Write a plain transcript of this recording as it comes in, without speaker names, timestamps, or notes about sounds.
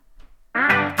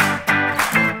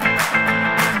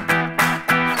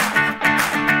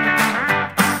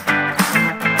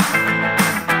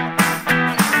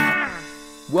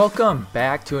Welcome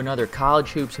back to another College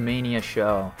Hoops Mania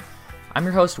show. I'm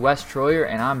your host, Wes Troyer,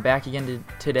 and I'm back again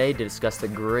today to discuss the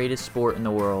greatest sport in the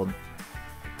world.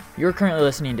 You're currently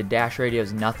listening to Dash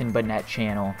Radio's Nothing But Net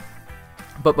channel.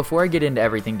 But before I get into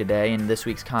everything today and this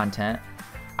week's content,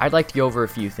 I'd like to go over a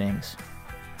few things.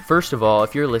 First of all,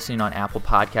 if you're listening on Apple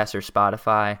Podcasts or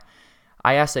Spotify,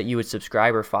 I ask that you would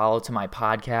subscribe or follow to my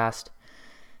podcast,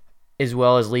 as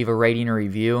well as leave a rating or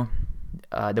review.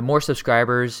 The more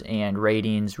subscribers and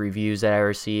ratings, reviews that I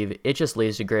receive, it just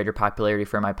leads to greater popularity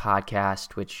for my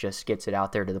podcast, which just gets it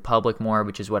out there to the public more,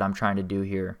 which is what I'm trying to do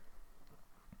here.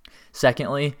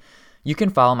 Secondly, you can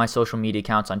follow my social media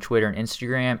accounts on Twitter and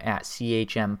Instagram at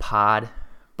CHMPod.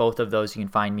 Both of those you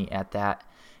can find me at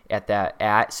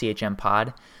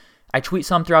CHMPod. I tweet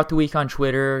some throughout the week on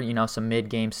Twitter, some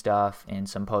mid-game stuff and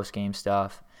some post-game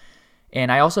stuff.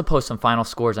 And I also post some final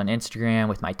scores on Instagram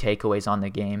with my takeaways on the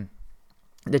game.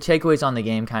 The takeaways on the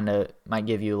game kind of might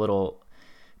give you a little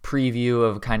preview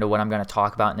of kind of what I'm going to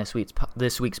talk about in this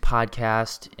week's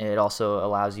podcast. It also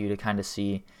allows you to kind of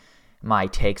see my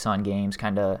takes on games,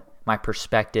 kind of my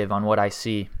perspective on what I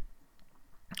see.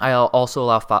 I'll also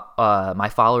allow my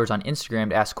followers on Instagram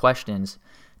to ask questions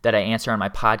that I answer on my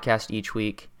podcast each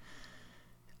week.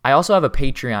 I also have a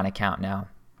Patreon account now.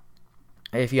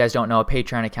 If you guys don't know, a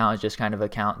Patreon account is just kind of an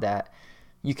account that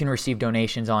you can receive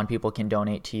donations on. People can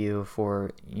donate to you for,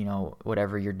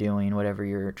 whatever you're doing, whatever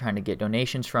you're trying to get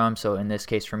donations from. So in this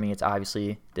case for me, it's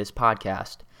obviously this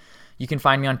podcast. You can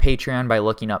find me on Patreon by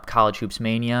looking up College Hoops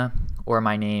Mania or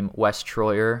my name, Wes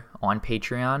Troyer, on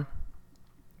Patreon.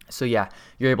 So yeah,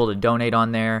 you're able to donate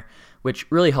on there, which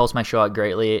really helps my show out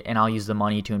greatly, and I'll use the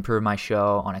money to improve my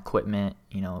show on equipment,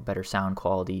 better sound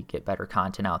quality, get better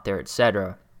content out there,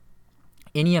 etc.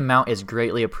 Any amount is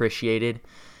greatly appreciated,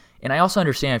 and I also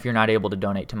understand if you're not able to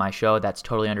donate to my show, that's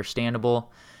totally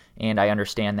understandable, and I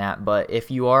understand that, but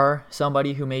if you are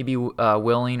somebody who may be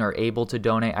willing or able to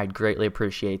donate, I'd greatly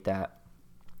appreciate that.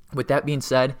 With that being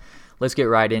said, let's get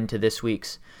right into this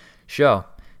week's show.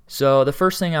 So the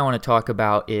first thing I want to talk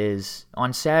about is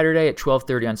on Saturday at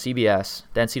 12:30 on CBS,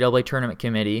 the NCAA Tournament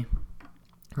Committee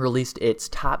released its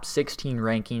top 16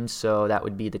 rankings. So that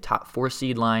would be the top 4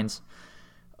 seed lines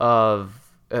of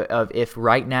if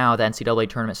right now the NCAA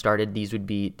tournament started, these would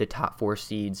be the top 4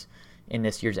 seeds in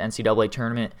this year's NCAA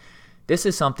tournament. This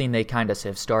is something they kind of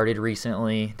have started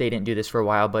recently. They didn't do this for a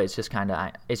while, but it's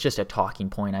just a talking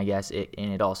point, I guess.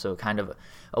 And it also kind of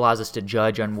allows us to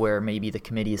judge on where maybe the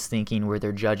committee is thinking, where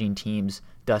they're judging teams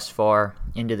thus far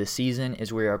into the season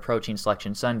as we are approaching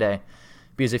Selection Sunday.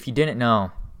 Because if you didn't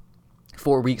know,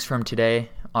 4 weeks from today,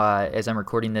 as I'm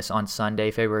recording this on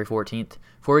Sunday, February 14th,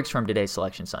 4 weeks from today,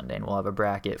 Selection Sunday, and we'll have a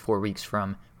bracket 4 weeks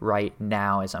from right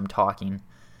now as I'm talking,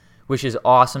 which is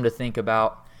awesome to think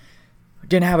about.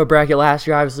 Didn't have a bracket last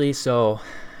year, obviously, so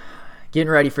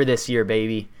getting ready for this year,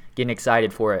 baby. Getting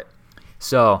excited for it.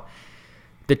 So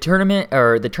the tournament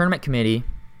committee,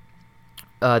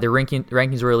 the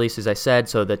rankings were released, as I said.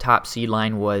 So the top seed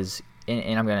line was,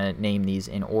 and I'm going to name these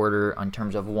in order in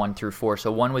terms of 1 through 4.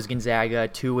 So 1 was Gonzaga,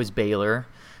 2 was Baylor,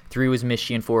 3 was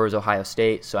Michigan, 4 was Ohio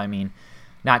State. So,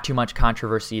 not too much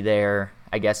controversy there.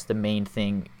 I guess the main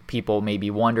thing people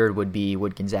maybe wondered would be,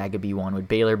 would Gonzaga be 1? Would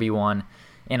Baylor be 1?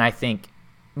 And I think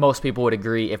most people would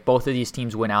agree if both of these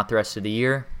teams win out the rest of the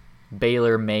year,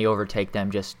 Baylor may overtake them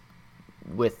just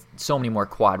with so many more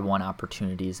quad 1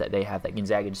 opportunities that they have that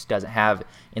Gonzaga just doesn't have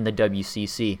in the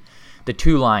WCC. The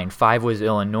 2 line, 5 was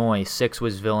Illinois, 6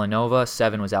 was Villanova,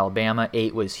 7 was Alabama,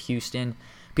 8 was Houston.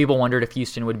 People wondered if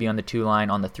Houston would be on the 2 line,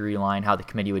 on the 3 line, how the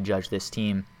committee would judge this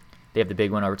team. They have the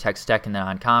big one over Texas Tech in the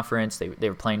non-conference. They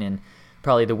were playing in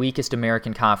probably the weakest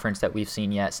American conference that we've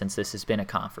seen yet since this has been a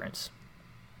conference.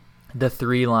 The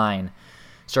 3 line,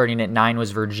 starting at 9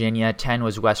 was Virginia, 10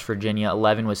 was West Virginia,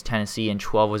 11 was Tennessee, and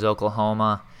 12 was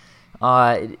Oklahoma.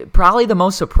 Probably the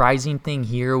most surprising thing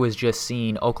here was just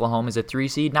seeing Oklahoma as a 3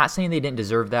 seed. Not saying they didn't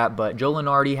deserve that, but Joe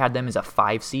Lunardi had them as a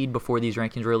 5 seed before these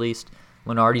rankings were released.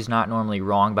 Lunardi's not normally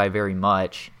wrong by very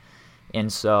much.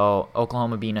 And so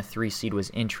Oklahoma being a 3 seed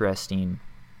was interesting.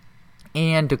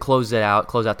 And to close out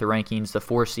the rankings, the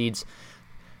 4 seeds,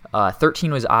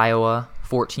 13 was Iowa,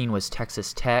 14 was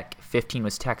Texas Tech, 15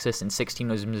 was Texas, and 16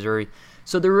 was Missouri.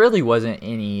 So there really wasn't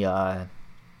any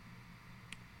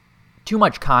too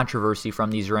much controversy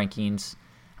from these rankings.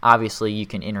 Obviously, you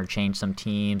can interchange some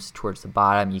teams towards the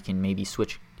bottom. You can maybe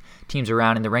switch teams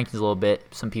around in the rankings a little bit,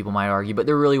 some people might argue, but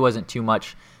there really wasn't too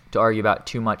much to argue about,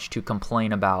 too much to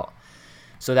complain about.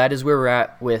 So that is where we're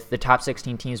at with the top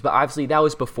 16 teams, but obviously that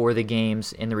was before the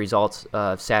games and the results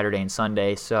of Saturday and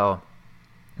Sunday, so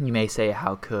you may say,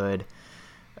 how could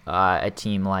a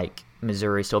team like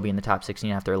Missouri still be in the top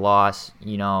 16 after a loss?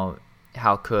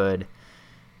 How could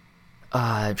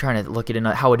I'm trying to look at it.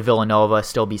 How would Villanova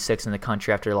still be 6th in the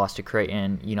country after they lost to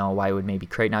Creighton? Why would maybe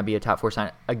Creighton not be a top 4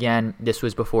 sign? Again, this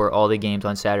was before all the games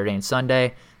on Saturday and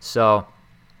Sunday, so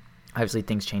obviously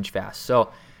things change fast. So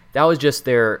that was just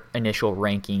their initial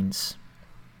rankings.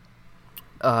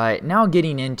 Now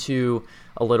getting into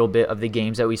a little bit of the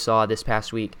games that we saw this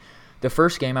past week. The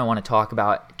first game I want to talk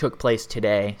about took place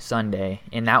today, Sunday,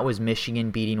 and that was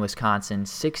Michigan beating Wisconsin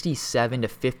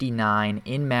 67-59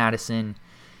 in Madison,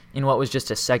 in what was just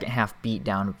a second-half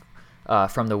beatdown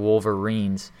from the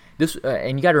Wolverines.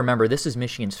 And you got to remember, this is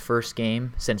Michigan's first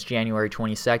game since January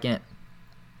 22nd.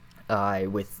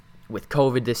 With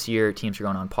COVID this year, teams are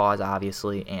going on pause,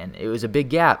 obviously, and it was a big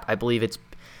gap. I believe it's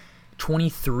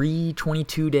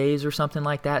 22 days or something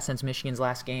like that since Michigan's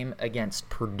last game against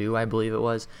Purdue, I believe it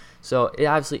was. So it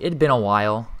had been a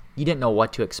while. You didn't know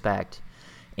what to expect.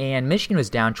 And Michigan was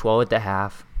down 12 at the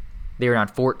half. They were down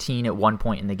 14 at one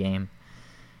point in the game.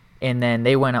 And then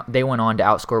they went on to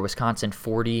outscore Wisconsin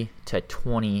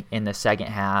 40-20 in the second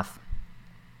half,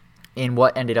 in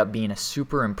what ended up being a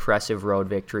super impressive road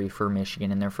victory for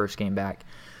Michigan in their first game back.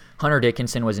 Hunter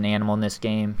Dickinson was an animal in this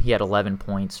game. He had 11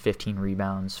 points, 15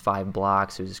 rebounds, 5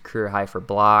 blocks. It was his career high for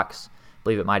blocks. I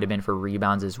believe it might have been for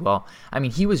rebounds as well. I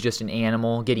mean, he was just an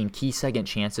animal, getting key second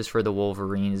chances for the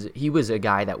Wolverines. He was a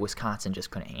guy that Wisconsin just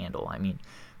couldn't handle. I mean,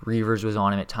 Reavers was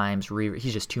on him at times.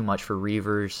 He's just too much for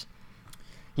Reavers.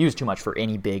 He was too much for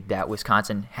any big that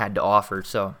Wisconsin had to offer,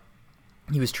 so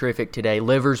he was terrific today.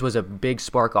 Livers was a big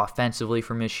spark offensively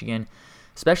for Michigan,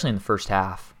 especially in the first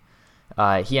half.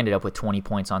 He ended up with 20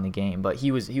 points on the game, but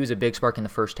he was a big spark in the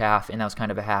first half, and that was kind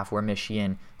of a half where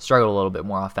Michigan struggled a little bit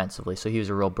more offensively, so he was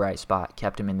a real bright spot,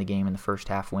 kept him in the game in the first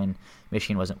half when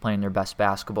Michigan wasn't playing their best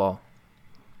basketball.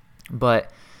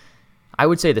 But I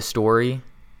would say the story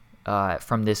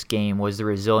from this game was the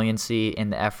resiliency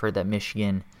and the effort that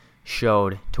Michigan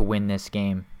showed to win this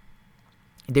game.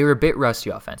 They were a bit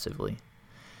rusty offensively,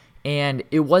 and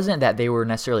it wasn't that they were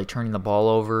necessarily turning the ball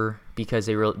over, because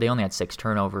they only had 6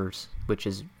 turnovers, which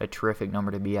is a terrific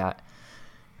number to be at.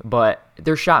 But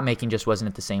their shot making just wasn't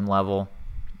at the same level.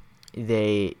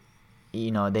 They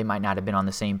might not have been on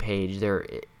the same page.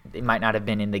 They might not have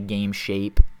been in the game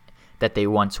shape that they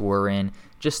once were in.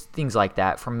 Just things like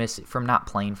that from not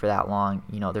playing for that long.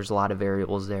 There's a lot of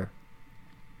variables there.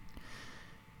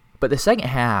 But the second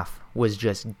half was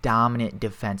just dominant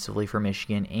defensively for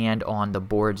Michigan and on the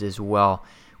boards as well,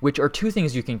 which are two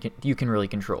things you can really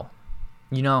control.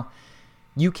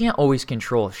 You can't always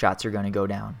control if shots are going to go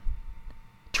down.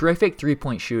 Terrific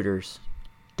three-point shooters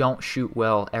don't shoot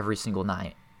well every single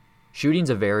night.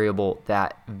 Shooting's a variable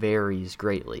that varies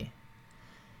greatly.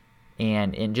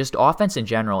 And just offense in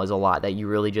general is a lot that you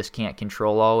really just can't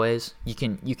control always. You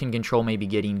can control maybe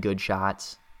getting good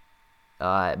shots,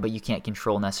 but you can't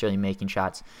control necessarily making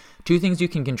shots. Two things you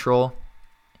can control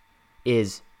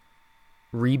is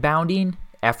rebounding,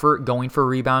 effort, going for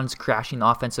rebounds, crashing the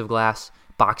offensive glass,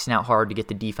 boxing out hard to get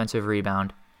the defensive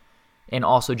rebound, and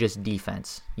also just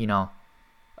defense,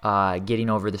 getting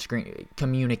over the screen,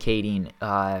 communicating,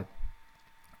 not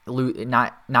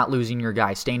losing your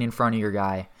guy, staying in front of your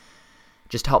guy,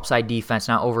 just help side defense,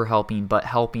 not over-helping, but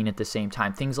helping at the same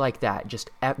time. Things like that, just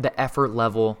the effort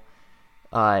level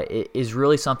is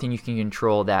really something you can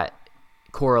control that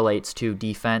correlates to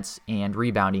defense and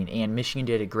rebounding, and Michigan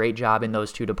did a great job in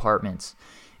those two departments.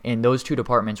 And those two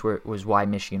departments was why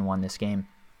Michigan won this game.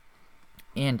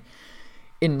 And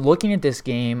in looking at this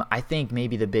game, I think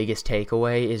maybe the biggest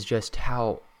takeaway is just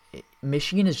how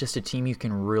Michigan is just a team you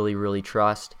can really, really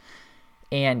trust.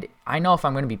 And I know if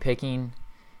I'm going to be picking,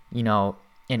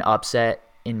 an upset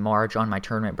in March on my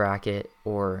tournament bracket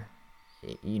or,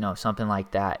 something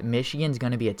like that, Michigan's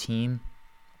going to be a team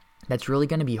that's really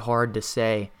going to be hard to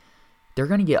say. They're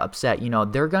going to get upset.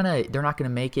 They're not going to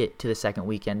make it to the second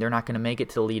weekend. They're not going to make it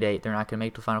to the Elite Eight. They're not going to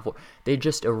make it to the Final Four. They're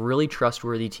just a really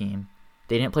trustworthy team.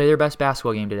 They didn't play their best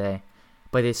basketball game today,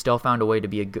 but they still found a way to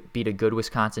beat a good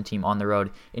Wisconsin team on the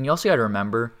road. And you also got to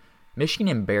remember, Michigan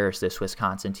embarrassed this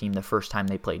Wisconsin team the first time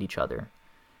they played each other.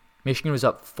 Michigan was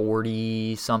up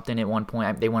 40-something at one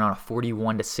point. They went on a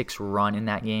 41-6 run in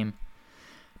that game.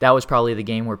 That was probably the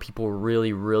game where people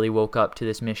really, really woke up to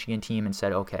this Michigan team and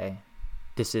said, okay,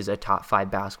 this is a top 5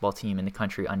 basketball team in the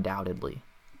country, undoubtedly.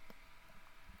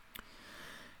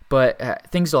 But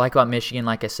things to like about Michigan,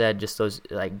 like I said, just those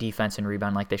like defense and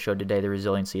rebound like they showed today, the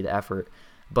resiliency, the effort.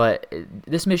 But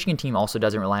this Michigan team also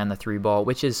doesn't rely on the 3-ball,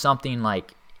 which is something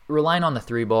like relying on the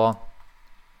 3-ball,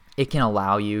 it can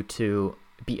allow you to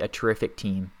be a terrific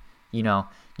team. You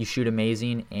shoot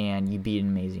amazing and you beat an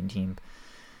amazing team.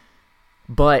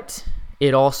 But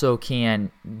it also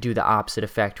can do the opposite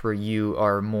effect where you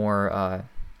are more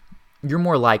you're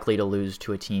more likely to lose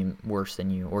to a team worse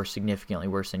than you or significantly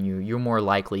worse than you. You're more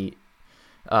likely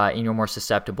and you're more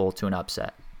susceptible to an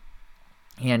upset.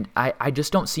 And I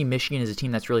just don't see Michigan as a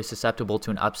team that's really susceptible to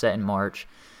an upset in March,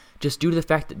 just due to the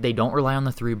fact that they don't rely on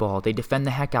the three ball. They defend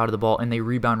the heck out of the ball, and they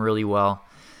rebound really well.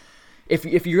 If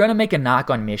you're going to make a knock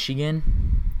on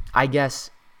Michigan, I guess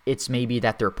it's maybe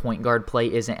that their point guard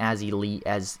play isn't as elite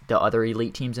as the other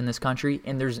elite teams in this country.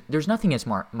 And there's nothing against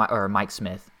Mike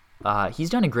Smith. He's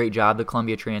done a great job, the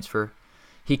Columbia transfer.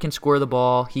 He can score the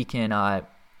ball. He can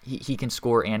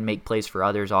score and make plays for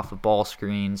others off of ball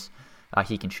screens.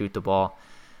 He can shoot the ball.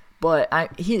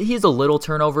 But he's a little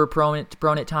turnover prone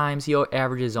at times. He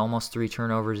averages almost 3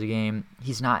 turnovers a game.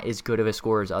 He's not as good of a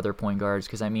scorer as other point guards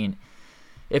because, I mean,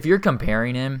 if you're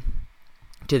comparing him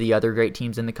to the other great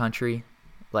teams in the country,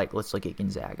 like let's look at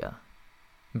Gonzaga.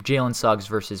 Jalen Suggs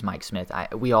versus Mike Smith.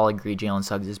 We all agree Jalen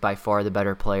Suggs is by far the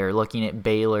better player. Looking at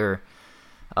Baylor,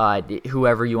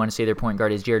 whoever you want to say their point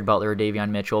guard is, Jared Butler or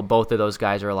Davion Mitchell, both of those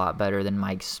guys are a lot better than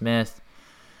Mike Smith.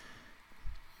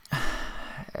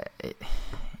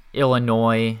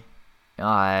 Illinois,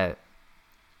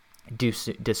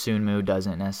 Dosunmu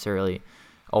doesn't necessarily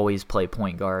always play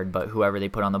point guard, but whoever they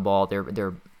put on the ball,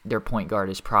 their point guard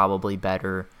is probably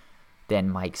better than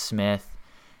Mike Smith.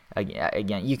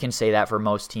 Again, you can say that for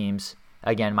most teams.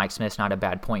 Again, Mike Smith's not a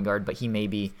bad point guard, but he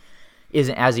maybe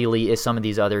isn't as elite as some of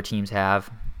these other teams have,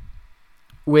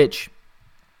 which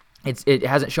it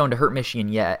hasn't shown to hurt Michigan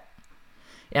yet.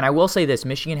 And I will say this,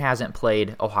 Michigan hasn't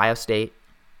played Ohio State,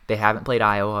 they haven't played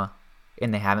Iowa,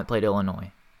 and they haven't played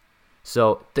Illinois.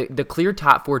 So the clear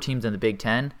top 4 teams in the Big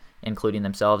Ten, including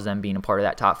themselves, them being a part of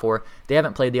that top 4, they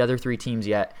haven't played the other 3 teams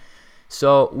yet.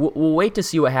 So we'll wait to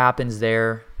see what happens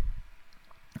there.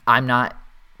 I'm not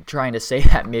trying to say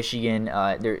that Michigan,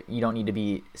 you don't need to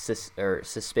be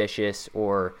suspicious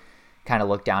or kind of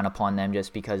look down upon them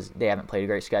just because they haven't played a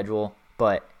great schedule.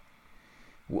 But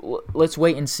let's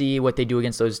wait and see what they do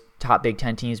against those top Big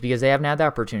Ten teams because they haven't had the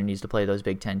opportunities to play those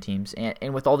Big Ten teams.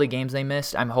 And with all the games they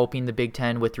missed, I'm hoping the Big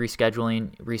Ten with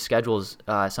reschedules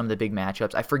some of the big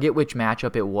matchups. I forget which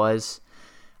matchup it was.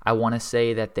 I want to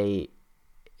say that they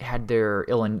had their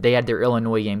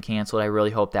Illinois game canceled. I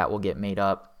really hope that will get made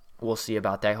up. We'll see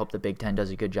about that. I hope the Big Ten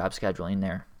does a good job scheduling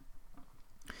there.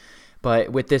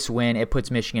 But with this win, it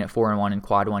puts Michigan at 4-1 in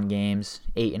Quad 1 games,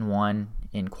 8-1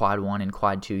 in Quad 1 and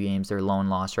Quad 2 games. Their lone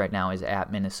loss right now is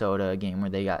at Minnesota, a game where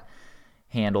they got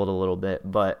handled a little bit.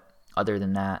 But other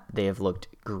than that, they have looked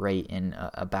great in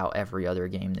about every other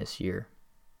game this year.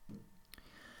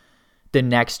 The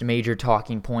next major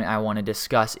talking point I want to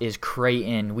discuss is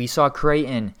Creighton. We saw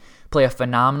Creighton play a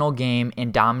phenomenal game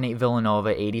and dominate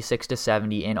Villanova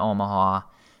 86-70 in Omaha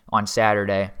on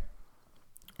Saturday.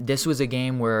 This was a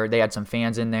game where they had some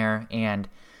fans in there, and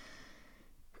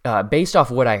based off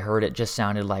what I heard, it just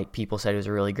sounded like people said it was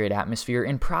a really great atmosphere.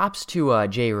 And props to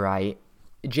Jay Wright.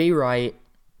 Jay Wright,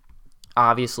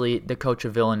 obviously the coach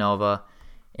of Villanova,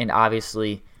 and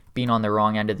obviously being on the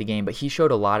wrong end of the game, but he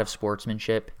showed a lot of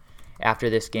sportsmanship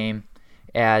after this game,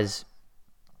 as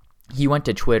he went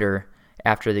to Twitter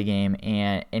after the game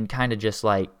and kind of just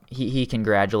like he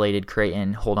congratulated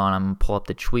Creighton. Hold on, I'm going to pull up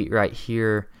the tweet right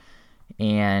here.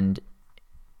 And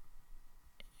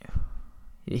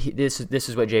this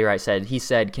is what Jay Wright said. He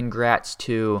said, "Congrats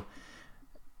to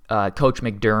Coach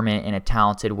McDermott and a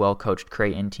talented, well-coached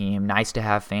Creighton team. Nice to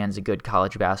have fans, a good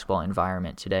college basketball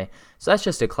environment today." So that's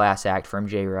just a class act from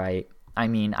Jay Wright. I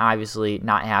mean, obviously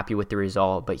not happy with the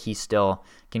result, but he still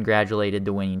congratulated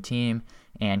the winning team,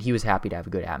 and he was happy to have a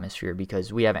good atmosphere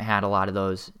because we haven't had a lot of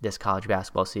those this college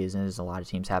basketball season. There's a lot of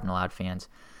teams haven't allowed fans.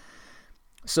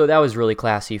 So that was really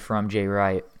classy from Jay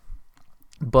Wright.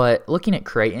 But looking at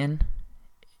Creighton,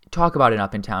 talk about an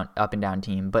up and down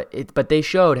team, but they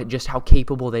showed just how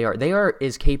capable they are. They are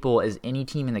as capable as any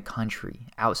team in the country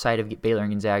outside of Baylor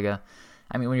and Gonzaga.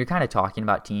 I mean, when you're kind of talking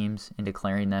about teams and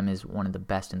declaring them as one of the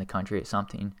best in the country at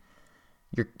something,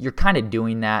 you're kind of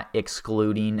doing that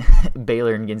excluding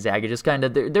Baylor and Gonzaga. Just kind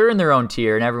of they're in their own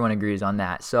tier, and everyone agrees on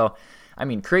that. So, I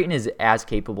mean, Creighton is as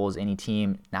capable as any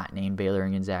team not named Baylor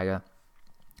and Gonzaga.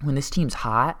 When this team's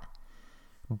hot,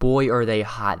 boy, are they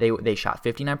hot. They shot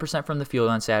 59% from the field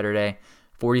on Saturday,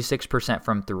 46%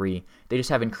 from 3. They just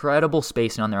have incredible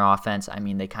spacing on their offense. I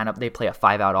mean, they play a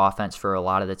 5-out offense for a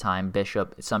lot of the time.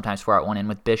 Bishop, sometimes 4-out 1 in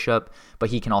with Bishop,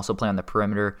 but he can also play on the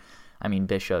perimeter. I mean,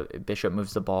 Bishop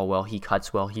moves the ball well. He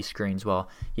cuts well. He screens well.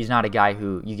 He's not a guy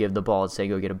who you give the ball and say,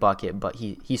 go get a bucket, but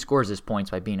he scores his points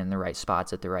by being in the right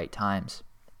spots at the right times.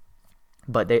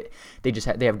 But they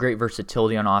have great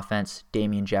versatility on offense.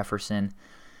 Damian Jefferson,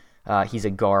 He's a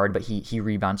guard, but he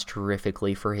rebounds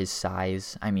terrifically for his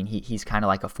size. I mean, he's kind of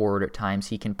like a forward at times.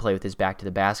 He can play with his back to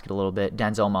the basket a little bit.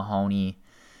 Denzel Mahoney,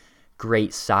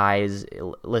 great size,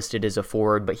 listed as a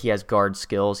forward, but he has guard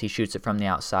skills. He shoots it from the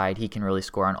outside. He can really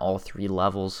score on all three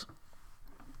levels.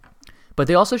 But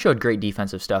they also showed great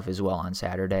defensive stuff as well on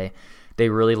Saturday. They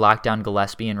really locked down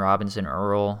Gillespie and Robinson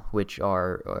Earl, which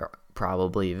are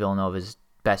probably Villanova's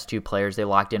best two players. They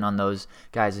locked in on those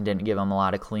guys and didn't give them a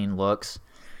lot of clean looks.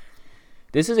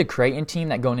 This is a Creighton team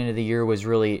that going into the year was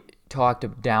really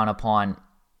talked down upon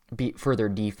for their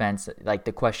defense. Like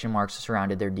the question marks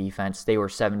surrounded their defense. They were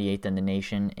 78th in the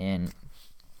nation in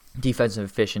defensive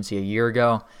efficiency a year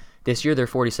ago. This year they're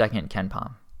 42nd in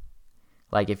KenPom.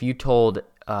 Like if you told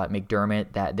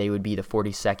McDermott that they would be the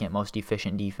 42nd most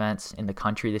efficient defense in the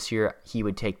country this year, he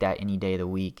would take that any day of the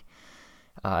week.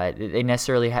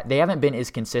 They haven't been as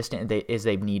consistent as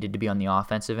they've needed to be on the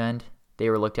offensive end. They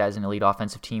were looked at as an elite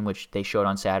offensive team, which they showed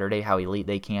on Saturday how elite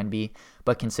they can be,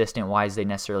 but consistent-wise, they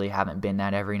necessarily haven't been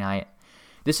that every night.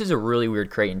 This is a really weird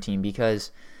Creighton team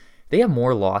because they have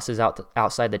more losses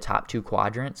outside the top two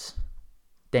quadrants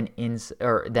than inside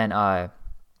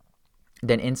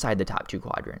the top two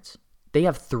quadrants. They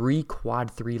have 3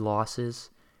 quad 3 losses.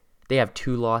 They have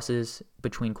 2 losses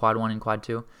between quad 1 and quad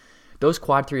 2. Those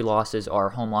quad 3 losses are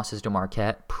home losses to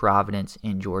Marquette, Providence,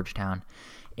 and Georgetown.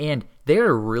 And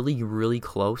they're really, really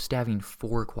close to having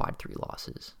 4 quad 3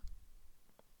 losses.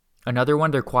 Another one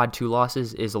of their quad 2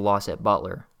 losses is a loss at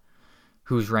Butler,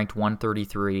 who's ranked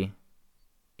 133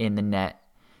 in the net.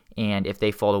 And if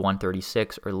they fall to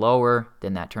 136 or lower,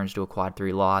 then that turns to a quad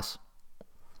 3 loss.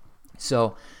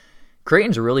 So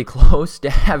Creighton's really close to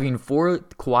having 4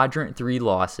 quadrant 3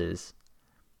 losses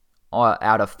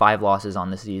out of 5 losses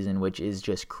on the season, which is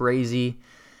just crazy.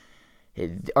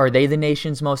 Are they the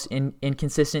nation's most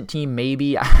inconsistent team?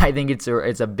 Maybe. I think it's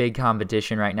a big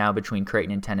competition right now between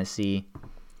Creighton and Tennessee.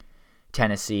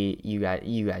 Tennessee, you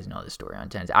guys know the story on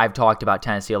Tennessee. I've talked about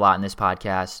Tennessee a lot in this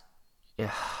podcast.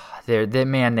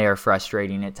 They are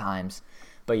frustrating at times.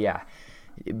 But yeah,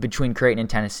 between Creighton and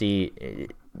Tennessee,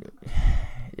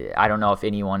 I don't know if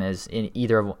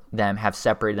either of them have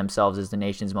separated themselves as the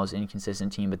nation's most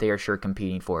inconsistent team, but they are sure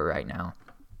competing for it right now.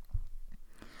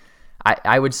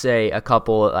 I would say a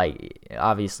couple, like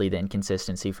obviously the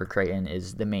inconsistency for Creighton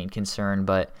is the main concern,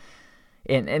 but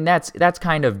and that's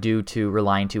kind of due to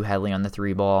relying too heavily on the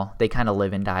 3 ball. They kind of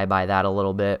live and die by that a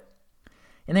little bit.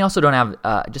 And they also don't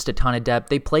have just a ton of depth.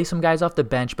 They play some guys off the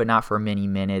bench, but not for many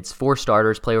minutes. 4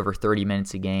 starters play over 30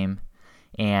 minutes a game,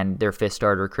 and their 5th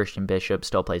starter, Christian Bishop,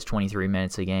 still plays 23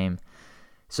 minutes a game.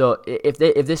 So if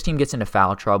this team gets into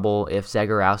foul trouble, if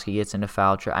Zagorowski gets into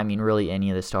foul trouble, I mean really any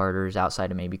of the starters outside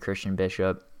of maybe Christian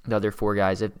Bishop, the other 4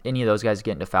 guys, if any of those guys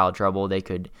get into foul trouble, they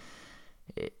could.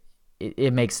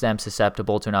 It makes them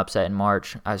susceptible to an upset in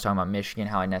March. I was talking about Michigan,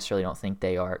 how I necessarily don't think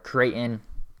they are. Creighton,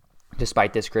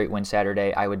 despite this great win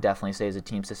Saturday, I would definitely say is a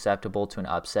team susceptible to an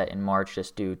upset in March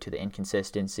just due to the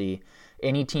inconsistency.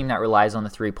 Any team that relies on the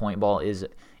 3-point ball is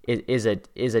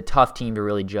a tough team to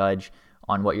really judge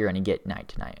on what you're going to get night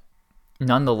to night.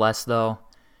 Nonetheless, though,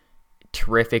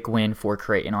 terrific win for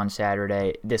Creighton on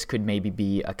Saturday. This could maybe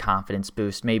be a confidence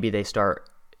boost. Maybe they start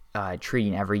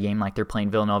treating every game like they're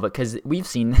playing Villanova, because we've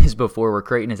seen this before where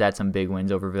Creighton has had some big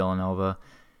wins over Villanova.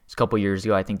 It's a couple years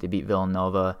ago, I think they beat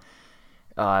Villanova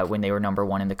when they were number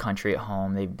 1 in the country at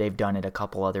home. They've done it a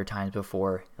couple other times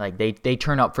before. Like they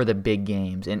turn up for the big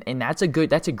games, and that's a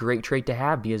great trait to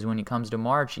have, because when it comes to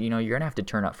March, you're gonna have to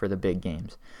turn up for the big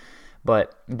games.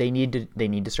 But they need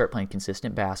to start playing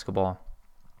consistent basketball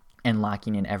and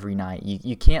locking in every night.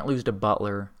 You can't lose to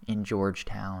Butler in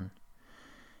Georgetown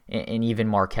and even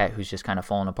Marquette, who's just kind of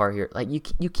falling apart here. Like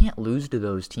you can't lose to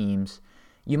those teams.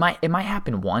 It might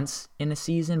happen once in a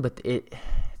season, but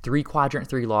 3 quadrant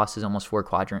 3 losses, almost 4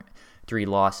 quadrant 3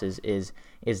 losses is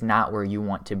not where you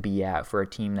want to be at for a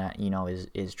team that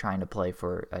is trying to play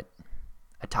for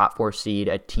a top 4 seed,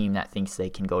 a team that thinks they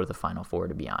can go to the Final Four.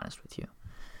 To be honest with you.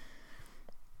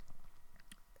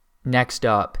 Next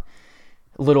up,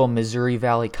 little Missouri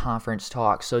Valley Conference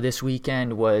talk. So this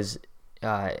weekend was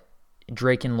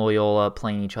Drake and Loyola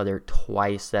playing each other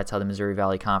twice. That's how the Missouri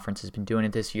Valley Conference has been doing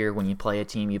it this year. When you play a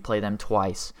team, you play them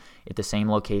twice at the same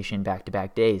location,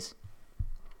 back-to-back days.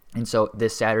 And so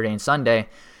this Saturday and Sunday,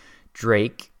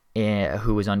 Drake,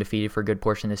 who was undefeated for a good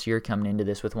portion this year, coming into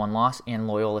this with 1 loss, and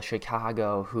Loyola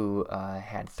Chicago, who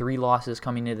had 3 losses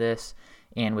coming to this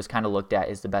and was kind of looked at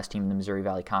as the best team in the Missouri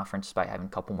Valley Conference despite having a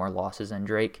couple more losses than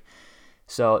Drake.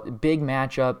 So big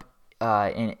matchup,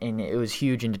 and it was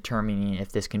huge in determining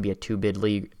if this can be a two-bid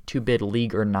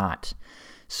league or not.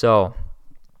 So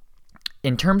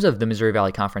in terms of the Missouri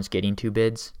Valley Conference getting 2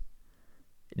 bids,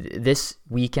 This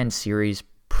weekend series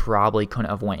probably couldn't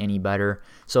have went any better.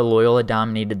 So Loyola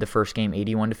dominated the first game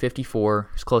 81-54.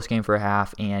 It was a close game for a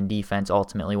half, and defense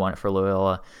ultimately won it for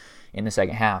Loyola in the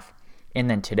second half. And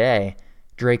then today,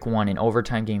 Drake won an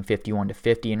overtime game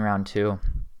 51-50 in round 2.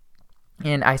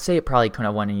 And I say it probably couldn't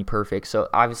have won any perfect. So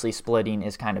obviously splitting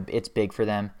is it's big for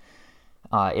them.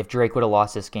 If Drake would have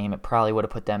lost this game, it probably would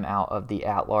have put them out of the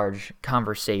at-large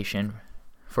conversation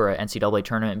for an NCAA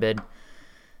tournament bid.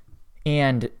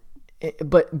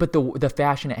 But the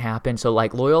fashion it happened, so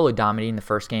like Loyola dominating the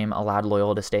first game allowed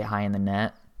Loyola to stay high in the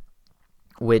net,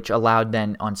 which allowed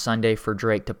then on Sunday for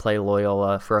Drake to play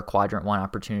Loyola for a quadrant 1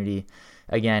 opportunity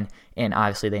again, and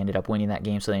obviously they ended up winning that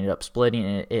game, so they ended up splitting,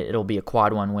 and it'll be a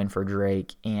quad 1 win for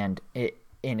Drake, and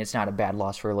it's not a bad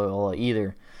loss for Loyola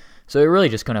either. So it really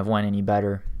just couldn't have went any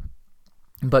better.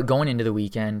 But going into the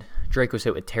weekend, Drake was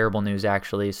hit with terrible news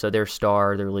actually. So their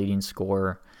star, their leading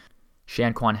scorer,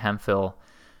 Shanquan Hemphill,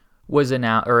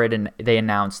 they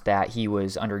announced that he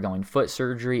was undergoing foot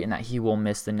surgery and that he will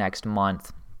miss the next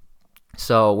month.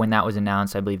 So when that was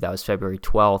announced, I believe that was February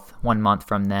 12th, 1 month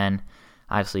from then,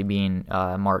 obviously being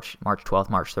March 12th,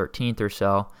 March 13th or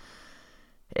so.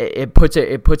 It puts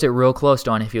it real close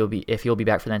to on if he'll be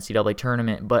back for the NCAA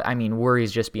tournament. But I mean,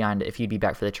 worries just beyond if he'd be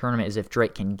back for the tournament is if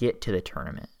Drake can get to the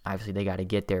tournament. Obviously, they got to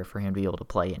get there for him to be able to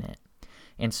play in it.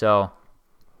 And so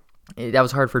that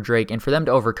was hard for Drake, and for them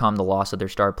to overcome the loss of their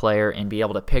star player and be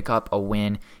able to pick up a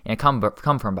win and come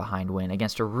from behind win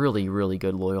against a really, really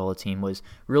good Loyola team was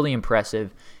really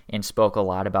impressive and spoke a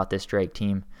lot about this Drake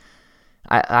team.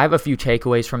 I have a few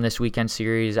takeaways from this weekend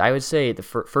series. I would say,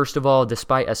 first of all,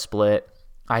 despite a split,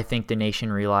 I think the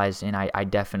nation realized, and I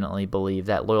definitely believe,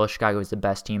 that Loyola Chicago is the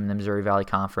best team in the Missouri Valley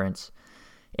Conference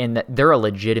and that they're a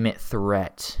legitimate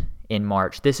threat in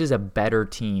March. This is a better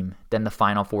team than the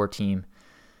Final Four team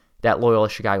that Loyola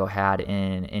Chicago had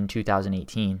in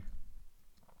 2018.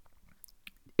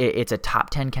 It's a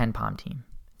top 10 KenPom team.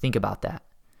 Think about that.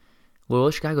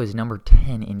 Loyola Chicago is number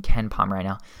 10 in KenPom right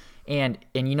now. And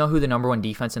you know who the number 1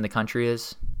 defense in the country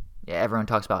is? Yeah, everyone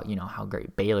talks about, how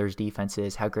great Baylor's defense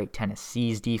is, how great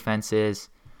Tennessee's defense is.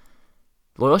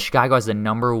 Loyola Chicago has the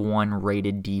number 1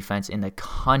 rated defense in the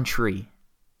country.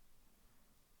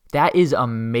 That is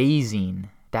amazing.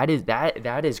 That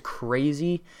is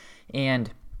crazy.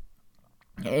 And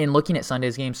in looking at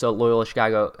Sunday's game, so Loyola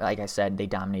Chicago, like I said, they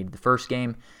dominated the first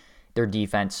game. Their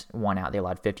defense won out. They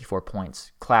allowed 54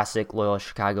 points. Classic Loyola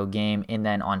Chicago game. And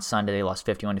then on Sunday, they lost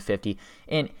 51-50.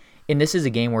 And this is a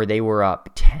game where they were up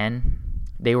 10.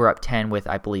 They were up 10 with,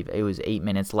 I believe, it was 8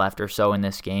 minutes left or so in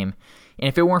this game. And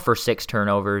if it weren't for 6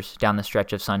 turnovers down the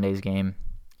stretch of Sunday's game,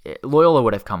 Loyola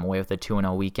would have come away with a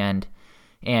 2-0 weekend.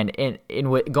 And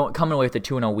coming away with a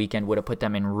 2-0 weekend would have put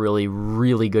them in really,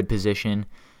 really good position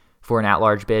for an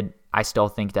at-large bid. I still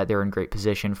think that they're in great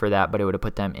position for that, but it would have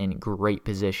put them in great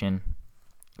position.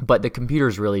 But the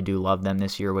computers really do love them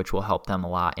this year, which will help them a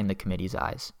lot in the committee's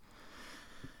eyes.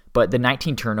 But the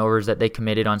 19 turnovers that they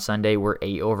committed on Sunday were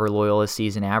 8 over Loyola's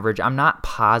season average. I'm not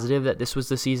positive that this was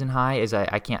the season high, as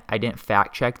I didn't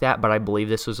fact check that, but I believe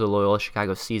this was a Loyola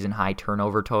Chicago season high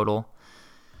turnover total.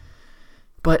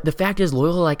 But the fact is,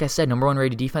 Loyola, like I said, number 1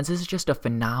 rated defense. This is just a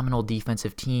phenomenal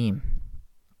defensive team.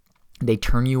 They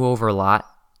turn you over a lot,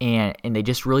 and they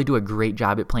just really do a great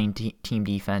job at playing team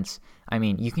defense. I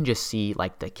mean, you can just see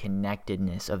like the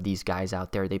connectedness of these guys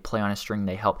out there. They play on a string.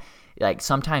 They help. Like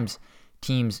sometimes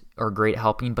teams are great at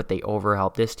helping, but they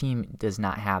overhelp. This team does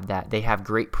not have that. They have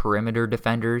great perimeter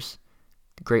defenders,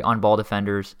 great on-ball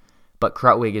defenders, but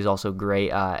Krutwig is also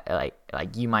great. Like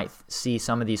you might see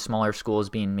some of these smaller schools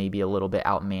being maybe a little bit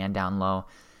outmanned down low.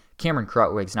 Cameron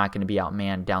Krutwig's not going to be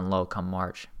outmanned down low come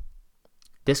March.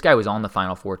 This guy was on the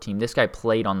Final Four team. This guy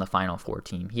played on the Final Four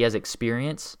team. He has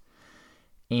experience,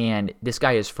 and this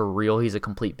guy is for real. He's a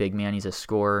complete big man. He's a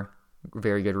scorer,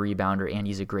 very good rebounder, and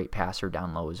he's a great passer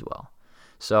down low as well.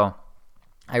 So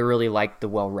I really like the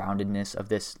well-roundedness of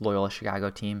this Loyola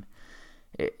Chicago team.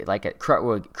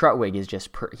 Krutwig is just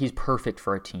he's perfect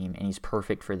for a team, and he's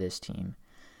perfect for this team.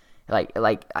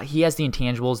 Like he has the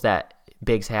intangibles that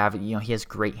bigs have. He has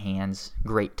great hands,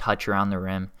 great touch around the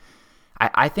rim.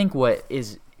 I think what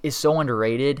is so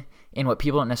underrated and what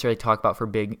people don't necessarily talk about for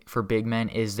big men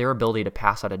is their ability to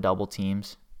pass out of double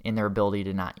teams and their ability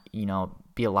to not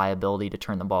be a liability to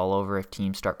turn the ball over if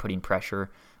teams start putting pressure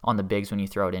on the bigs when you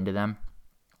throw it into them.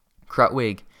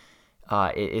 Krutwig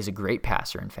is a great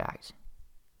passer, in fact.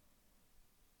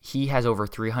 He has over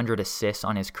 300 assists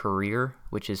on his career,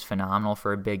 which is phenomenal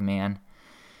for a big man.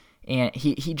 And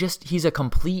he's a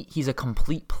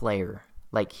complete player.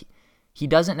 Like he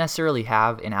doesn't necessarily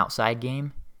have an outside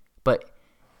game, but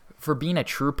for being a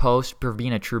true post, for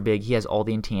being a true big, he has all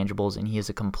the intangibles, and he is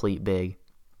a complete big.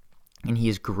 And he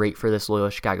is great for this Loyola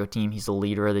Chicago team. He's the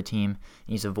leader of the team.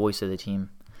 He's the voice of the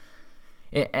team.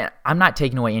 I'm not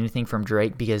taking away anything from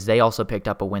Drake because they also picked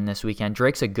up a win this weekend.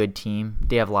 Drake's a good team.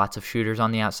 They have lots of shooters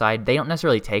on the outside. They don't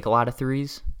necessarily take a lot of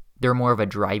threes. They're more of a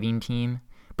driving team,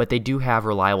 but they do have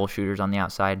reliable shooters on the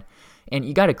outside. And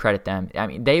you got to credit them. I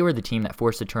mean, they were the team that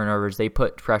forced the turnovers. They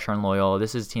put pressure on Loyola.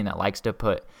 This is a team that likes to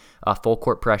put full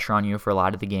court pressure on you for a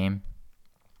lot of the game.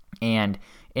 And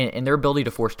their ability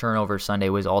to force turnovers Sunday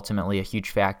was ultimately a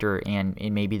huge factor, and it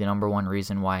may be the number one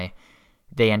reason why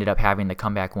they ended up having the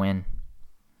comeback win.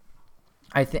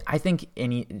 I think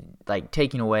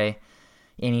taking away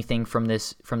anything from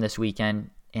this weekend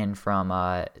and from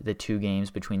the two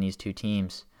games between these two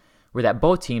teams were that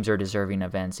both teams are deserving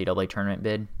of an NCAA tournament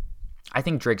bid. I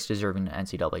think Drake's deserving an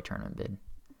NCAA tournament bid.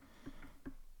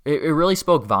 It really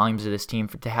spoke volumes of this team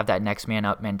to have that next man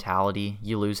up mentality.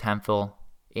 You lose Hemphill,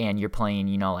 and you're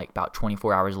playing, about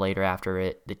 24 hours later after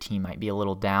it, the team might be a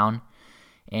little down,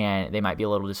 and they might be a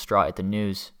little distraught at the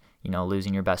news.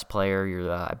 Losing your best player,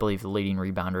 you're, I believe, the leading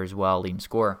rebounder as well, leading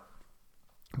scorer,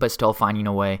 but still finding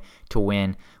a way to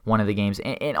win one of the games.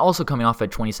 And also coming off a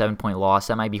 27-point loss,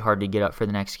 that might be hard to get up for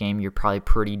the next game. You're probably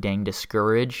pretty dang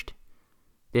discouraged.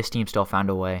 This team still found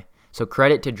a way. So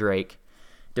credit to Drake.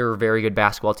 They're a very good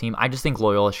basketball team. I just think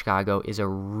Loyola Chicago is a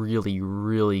really,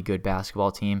 really good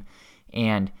basketball team,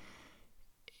 and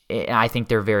I think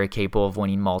they're very capable of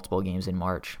winning multiple games in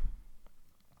March.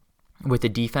 With a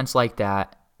defense like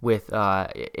that, with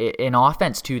an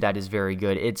offense too that is very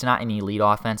good. It's not an elite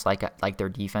offense like their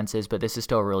defense is, but this is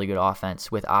still a really good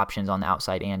offense with options on the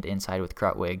outside and inside with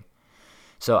Krutwig.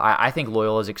 So I think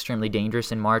Loyola is extremely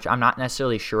dangerous in March. I'm not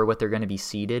necessarily sure what they're going to be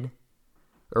seeded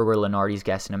or where Lenardi's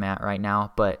guessing them at right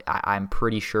now, but I'm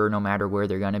pretty sure no matter where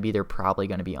they're going to be, they're probably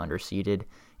going to be underseeded,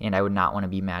 and I would not want to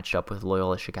be matched up with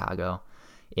Loyola Chicago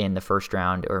in the first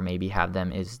round, or maybe have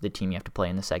them as the team you have to play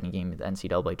in the second game of the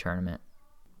NCAA tournament.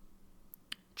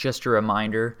 Just a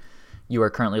reminder, you are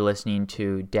currently listening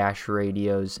to Dash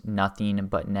Radio's Nothing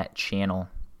But Net channel.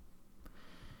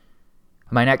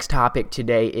 My next topic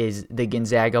today is the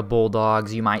Gonzaga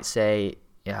Bulldogs. You might say,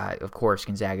 yeah, of course,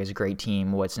 Gonzaga is a great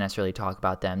team. What's necessarily talk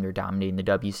about them? They're dominating the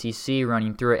WCC,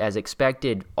 running through it as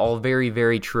expected. All very,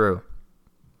 very true.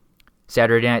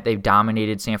 Saturday night, they've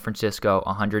dominated San Francisco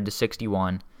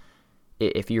 100-61.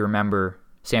 If you remember,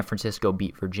 San Francisco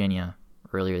beat Virginia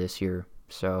earlier this year.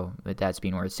 So that's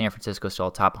being worth. San Francisco still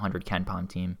a top 100 KenPom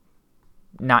team.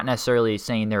 Not necessarily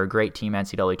saying they're a great team,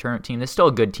 NCAA tournament team. They're still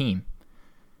a good team.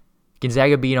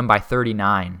 Gonzaga beat them by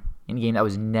 39 in a game that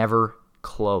was never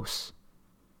close.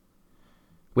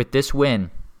 With this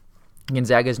win,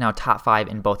 Gonzaga is now top 5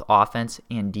 in both offense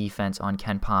and defense on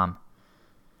KenPom.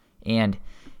 And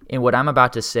what I'm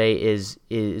about to say is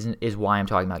why I'm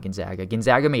talking about Gonzaga.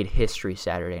 Gonzaga made history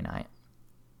Saturday night.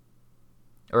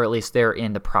 Or at least they're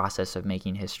in the process of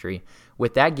making history.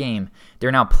 With that game,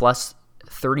 they're now plus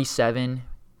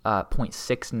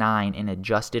 37.69 in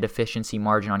adjusted efficiency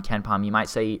margin on KenPom. You might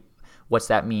say, what's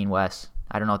that mean, Wes?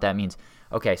 I don't know what that means.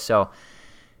 Okay, so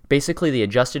basically the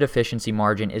adjusted efficiency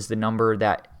margin is the number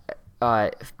that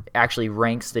actually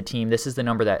ranks the team. This is the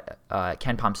number that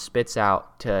KenPom spits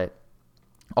out to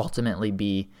ultimately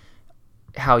be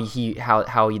how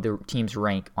the teams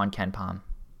rank on KenPom.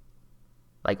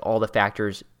 Like all the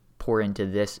factors pour into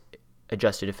this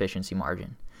adjusted efficiency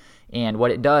margin. And what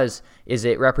it does is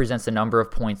it represents the number of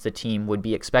points the team would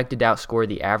be expected to outscore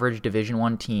the average Division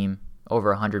I team over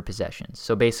 100 possessions.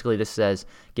 So basically this says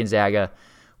Gonzaga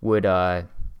would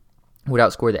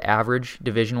outscore the average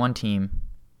Division I team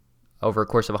over a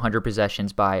course of 100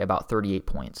 possessions by about 38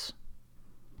 points.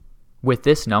 With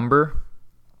this number,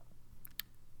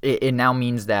 it now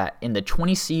means that in the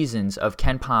 20 seasons of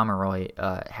Ken Pomeroy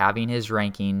having his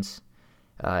rankings,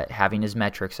 having his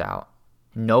metrics out,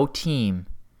 no team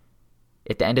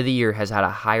at the end of the year has had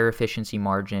a higher efficiency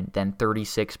margin than plus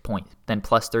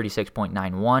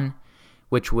 36.91,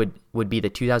 which would be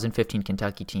the 2015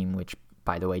 Kentucky team, which,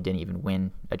 by the way, didn't even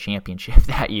win a championship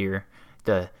that year.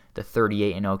 The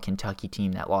 38-0 Kentucky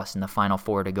team that lost in the Final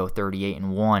Four to go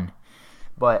 38-1.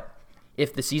 But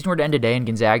if the season were to end today and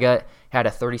Gonzaga had a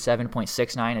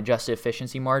 37.69 adjusted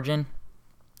efficiency margin,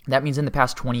 that means in the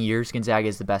past 20 years, Gonzaga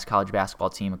is the best college basketball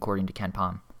team according to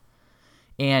KenPom.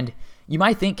 And you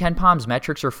might think KenPom's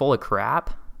metrics are full of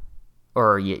crap,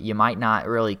 or you might not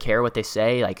really care what they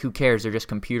say. Like, who cares? They're just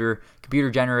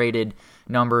computer-generated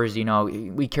numbers.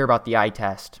 We care about the eye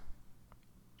test.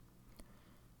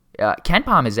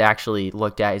 KenPom is actually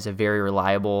looked at as a very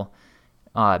reliable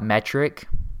metric.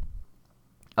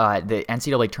 The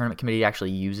NCAA Tournament Committee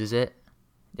actually uses it.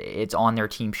 It's on their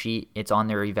team sheet. It's on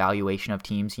their evaluation of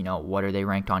teams. What are they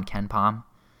ranked on KenPom?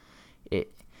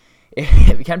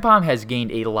 KenPom has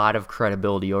gained a lot of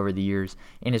credibility over the years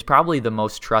and is probably the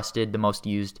most trusted, the most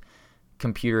used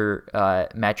computer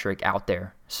metric out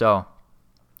there. So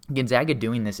Gonzaga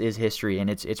doing this is history, and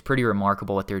it's pretty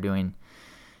remarkable what they're doing.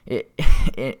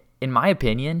 In my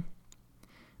opinion,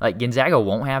 Gonzaga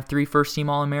won't have 3 first-team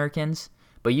All-Americans,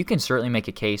 but you can certainly make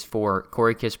a case for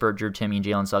Corey Kispert, Drew Timme, and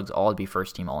Jalen Suggs all to be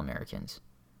first-team All-Americans.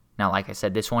 Now, like I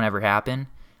said, this won't ever happen.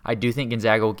 I do think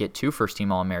Gonzaga will get 2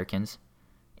 first-team All-Americans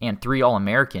and 3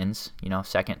 All-Americans,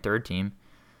 second, third team.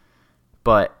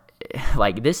 But,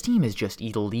 this team is just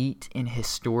elite and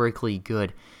historically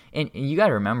good. And you got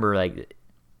to remember,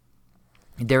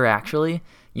 they're actually,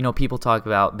 people talk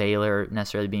about Baylor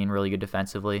necessarily being really good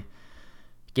defensively.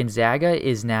 Gonzaga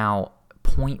is now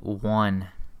 0.1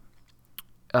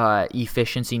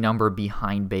 efficiency number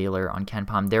behind Baylor on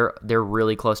KenPom. They're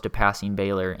really close to passing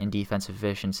Baylor in defensive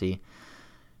efficiency,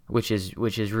 which is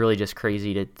really just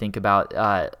crazy to think about.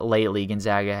 Lately,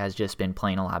 Gonzaga has just been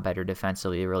playing a lot better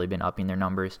defensively. They've really been upping their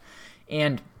numbers.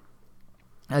 And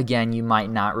again, you might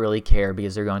not really care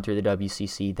because they're going through the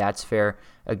WCC. That's fair.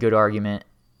 A good argument,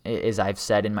 as I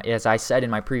said in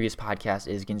my previous podcast,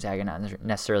 is Gonzaga not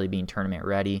necessarily being tournament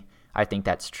ready. I think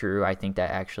that's true. I think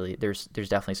that actually there's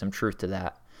definitely some truth to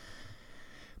that.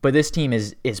 But this team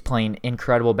is playing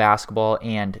incredible basketball,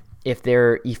 and if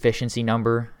their efficiency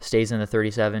number stays in the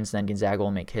 37s, then Gonzaga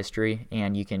will make history,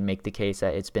 and you can make the case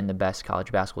that it's been the best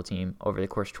college basketball team over the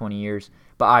course of 20 years.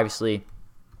 But obviously,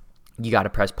 you got to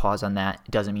press pause on that.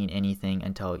 It doesn't mean anything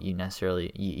until you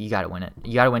necessarily you got to win it.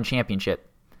 You got to win championship.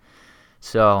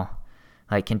 So,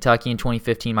 Kentucky in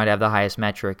 2015 might have the highest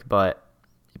metric, but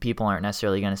people aren't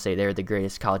necessarily going to say they're the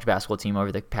greatest college basketball team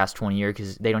over the past 20 years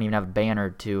because they don't even have a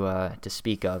banner to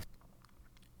speak of.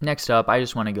 Next up, I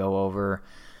just want to go over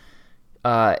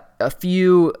a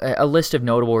list of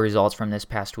notable results from this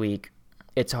past week.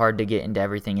 It's hard to get into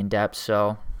everything in depth,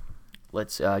 so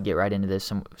let's get right into this.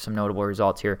 Some notable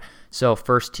results here. So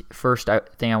first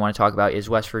thing I want to talk about is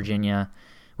West Virginia.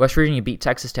 West Virginia beat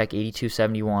Texas Tech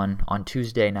 82-71 on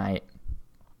Tuesday night,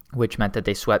 which meant that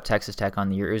they swept Texas Tech on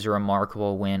the year. It was a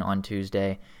remarkable win on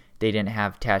Tuesday. They didn't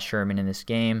have Taz Sherman in this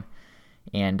game,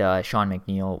 and Sean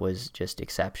McNeil was just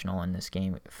exceptional in this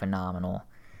game, phenomenal.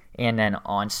 And then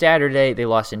on Saturday, they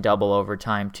lost in double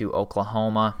overtime to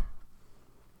Oklahoma.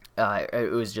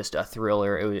 It was just a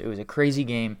thriller. It was a crazy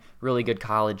game, really good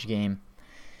college game.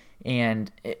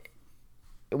 And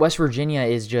West Virginia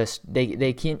is just,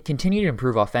 they can continue to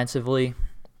improve offensively.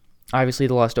 Obviously,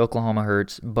 the loss to Oklahoma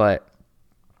hurts, but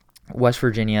West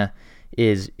Virginia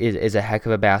is a heck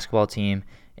of a basketball team,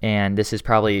 and this is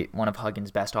probably one of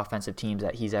Huggins' best offensive teams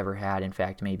that he's ever had. In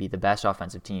fact, maybe the best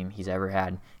offensive team he's ever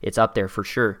had. It's up there for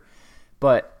sure.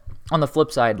 But on the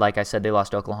flip side, like I said, they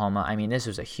lost to Oklahoma. I mean, this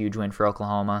was a huge win for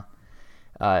Oklahoma.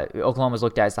 Oklahoma's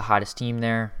looked at as the hottest team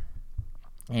there,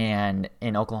 and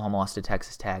Oklahoma lost to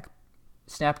Texas Tech.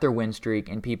 Snapped their win streak,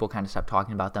 and people kind of stopped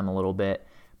talking about them a little bit.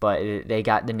 But they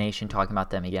got the nation talking about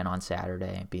them again on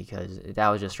Saturday because that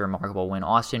was just a remarkable win.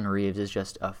 Austin Reeves is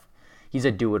just he's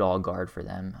a do-it-all guard for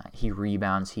them. He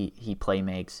rebounds, he play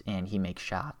makes, and he makes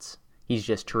shots. He's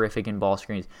just terrific in ball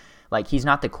screens. He's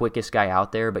not the quickest guy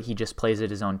out there, but he just plays at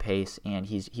his own pace, and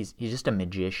he's just a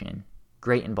magician.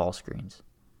 Great in ball screens.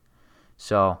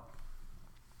 So,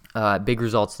 big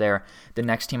results there. The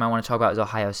next team I want to talk about is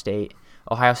Ohio State.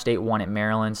 Ohio State won at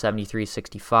Maryland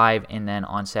 73-65, and then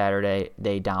on Saturday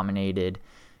they dominated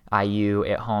IU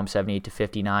at home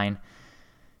 78-59.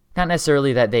 Not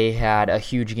necessarily that they had a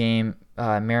huge game.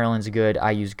 Maryland's good,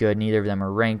 IU's good. Neither of them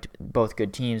are ranked, both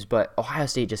good teams, but Ohio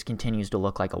State just continues to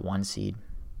look like a 1 seed.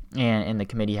 And the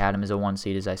committee had them as a 1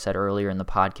 seed, as I said earlier in the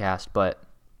podcast, but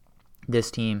this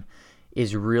team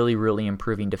is really, really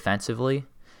improving defensively.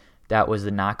 That was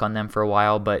the knock on them for a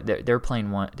while, but they're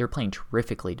playing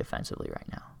terrifically defensively right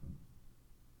now.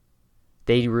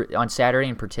 On Saturday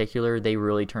in particular, they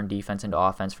really turned defense into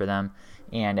offense for them,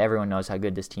 and everyone knows how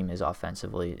good this team is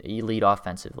offensively, elite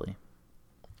offensively.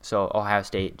 So Ohio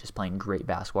State just playing great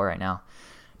basketball right now.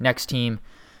 Next team,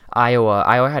 Iowa.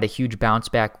 Iowa had a huge bounce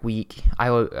back week.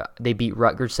 They beat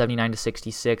Rutgers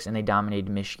 79-66, and they dominated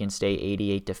Michigan State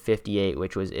 88-58,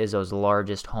 which was Izzo's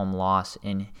largest home loss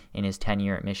in his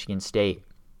tenure at Michigan State.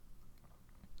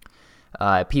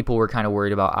 People were kind of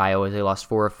worried about Iowa. They lost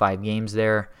 4 of 5 games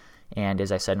there. And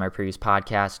as I said in my previous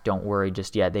podcast, don't worry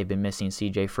just yet. They've been missing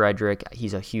C.J. Frederick.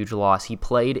 He's a huge loss. He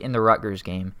played in the Rutgers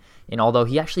game, and although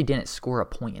he actually didn't score a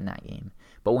point in that game,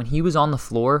 but when he was on the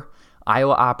floor,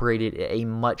 Iowa operated at a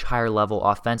much higher level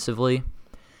offensively,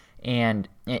 And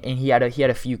he had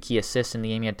a few key assists in the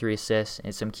game. He had 3 assists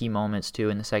and some key moments too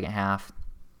in the second half.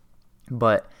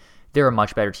 But they're a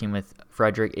much better team with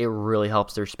Frederick. It really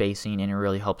helps their spacing, and it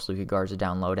really helps Luka Garza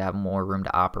down low to have more room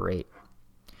to operate.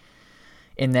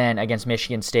 And then against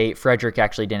Michigan State, Frederick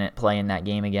actually didn't play in that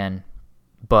game again,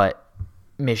 but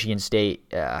Michigan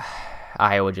State,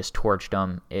 Iowa just torched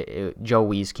them. Joe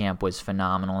Wieskamp was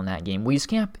phenomenal in that game.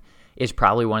 Wieskamp is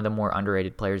probably one of the more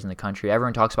underrated players in the country.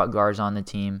 Everyone talks about Garza on the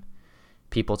team.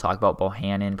 People talk about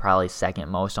Bohannon, probably second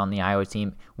most on the Iowa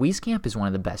team. Wieskamp is one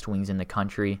of the best wings in the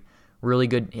country. Really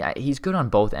good. Yeah, he's good on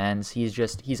both ends. He's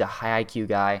a high IQ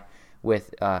guy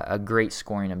with a great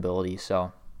scoring ability.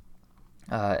 So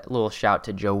a little shout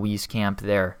to Joe Wieskamp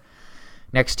there.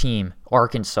 Next team,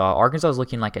 Arkansas. Arkansas is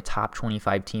looking like a top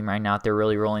 25 team right now. They're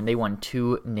really rolling. They won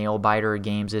 2 nail-biter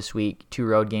games this week, 2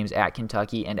 road games at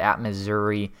Kentucky and at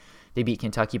Missouri. They beat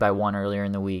Kentucky by 1 earlier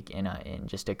in the week in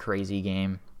just a crazy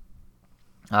game,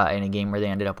 in a game where they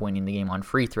ended up winning the game on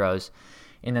free throws.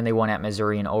 And then they won at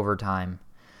Missouri in overtime.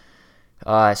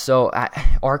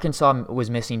 Arkansas was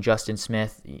missing Justin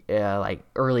Smith like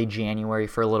early January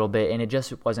for a little bit, and it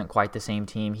just wasn't quite the same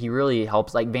team. He really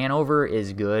helps. Like Vanover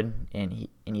is good, and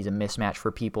he's a mismatch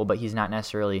for people, but he's not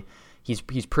necessarily. He's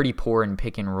pretty poor in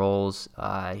pick and rolls.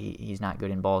 He's not good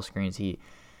in ball screens. He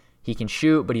can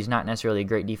shoot, but he's not necessarily a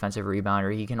great defensive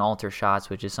rebounder. He can alter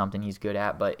shots, which is something he's good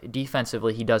at, but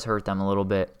defensively he does hurt them a little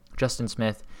bit. Justin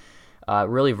Smith,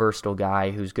 really versatile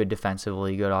guy who's good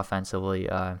defensively, good offensively.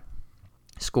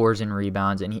 Scores and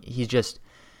rebounds, and he's kind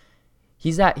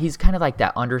of like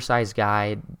that undersized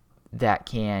guy that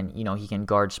he can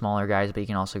guard smaller guys, but he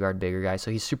can also guard bigger guys. So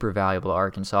he's super valuable to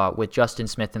Arkansas. With Justin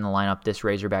Smith in the lineup, this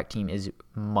Razorback team is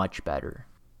much better.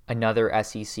 Another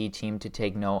SEC team to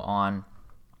take note on,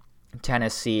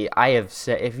 Tennessee. I have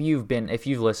said, if you've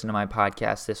listened to my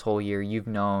podcast this whole year, you've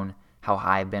known how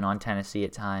high I've been on Tennessee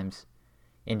at times,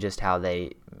 and just how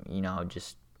they,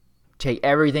 just take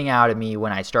everything out of me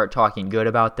when I start talking good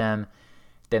about them.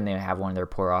 Then they have one of their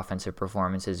poor offensive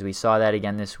performances. We saw that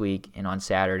again this week and on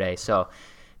Saturday. So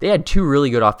they had 2 really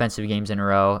good offensive games in a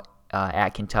row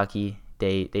at Kentucky.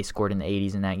 They scored in the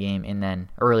 80s in that game. And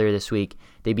then earlier this week,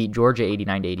 they beat Georgia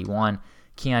 89-81.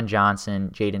 Keon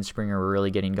Johnson, Jaden Springer were really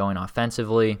getting going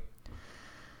offensively.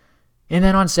 And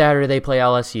then on Saturday, they play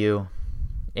LSU.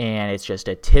 And it's just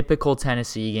a typical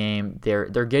Tennessee game.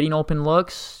 They're getting open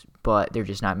looks, but they're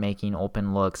just not making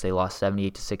open looks. They lost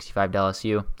 78-65 to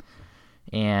LSU.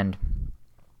 And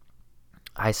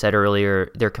I said earlier,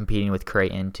 they're competing with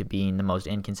Creighton to being the most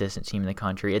inconsistent team in the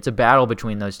country. It's a battle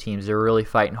between those teams. They're really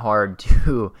fighting hard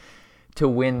to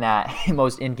win that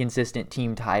most inconsistent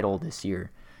team title this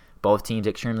year. Both teams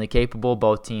extremely capable,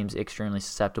 both teams extremely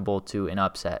susceptible to an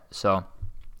upset. So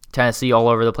Tennessee all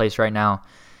over the place right now.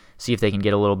 See if they can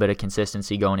get a little bit of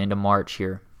consistency going into March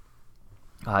here.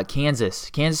 Kansas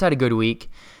had a good week.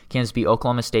 Kansas beat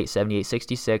Oklahoma State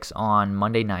 78-66 on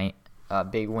Monday night.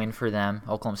 Big win for them.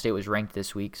 Oklahoma State was ranked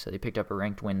this week, so they picked up a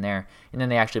ranked win there. And then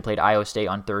they actually played Iowa State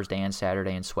on Thursday and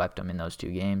Saturday and swept them in those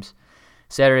 2 games.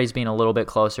 Saturday's being a little bit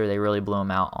closer. They really blew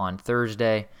them out on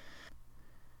Thursday.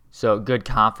 So good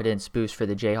confidence boost for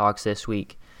the Jayhawks this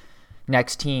week.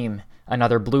 Next team,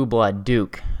 another blue blood,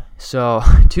 Duke. So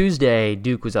Tuesday,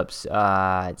 Duke was up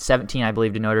 17, I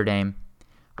believe, to Notre Dame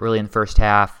early in the first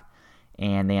half,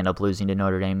 and they end up losing to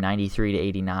Notre Dame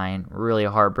 93-89. Really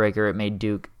a heartbreaker. It made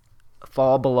Duke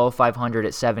fall below 500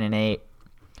 at 7-8.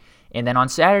 And then on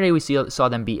Saturday, we saw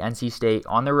them beat NC State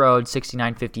on the road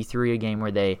 69-53, a game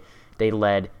where they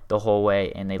led the whole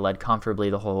way, and they led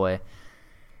comfortably the whole way.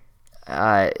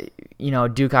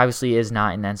 Duke obviously is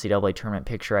not in the NCAA tournament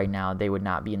picture right now. They would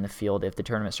not be in the field if the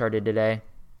tournament started today.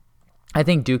 I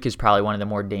think Duke is probably one of the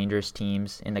more dangerous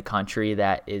teams in the country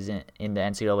that isn't in the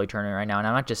NCAA tournament right now. And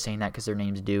I'm not just saying that because their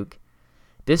name's Duke.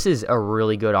 This is a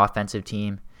really good offensive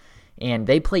team, and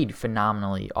they played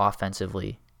phenomenally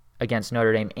offensively against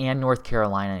Notre Dame and North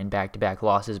Carolina in back-to-back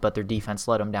losses, but their defense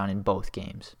let them down in both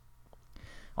games.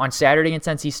 On Saturday against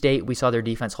NC State, we saw their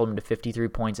defense hold them to 53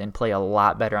 points and play a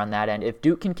lot better on that end. If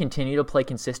Duke can continue to play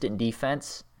consistent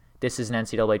defense, this is an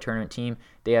NCAA tournament team.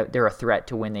 They're a threat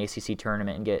to win the ACC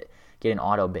tournament and get an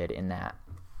auto bid in that.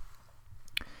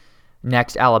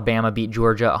 Next, Alabama beat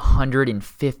Georgia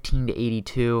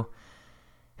 115-82.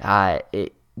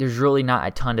 There's really not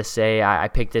a ton to say. I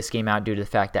picked this game out due to the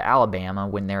fact that Alabama,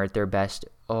 when they're at their best,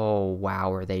 oh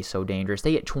wow, are they so dangerous.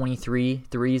 They hit 23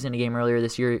 threes in a game earlier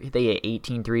this year. They hit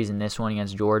 18 threes in this one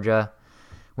against Georgia.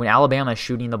 When Alabama is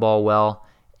shooting the ball well,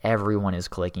 everyone is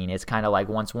clicking. It's kind of like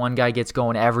once one guy gets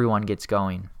going, everyone gets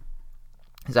going.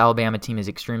 This Alabama team is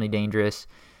extremely dangerous.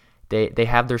 They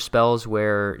have their spells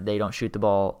where they don't shoot the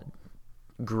ball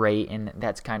great, and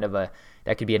that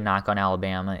could be a knock on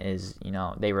Alabama is,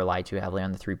 they rely too heavily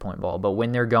on the three-point ball. But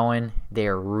when they're going, they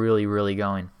are really, really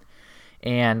going.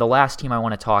 And the last team I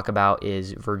want to talk about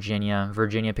is Virginia.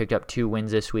 Virginia picked up 2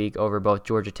 wins this week over both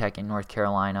Georgia Tech and North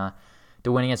Carolina.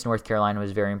 The win against North Carolina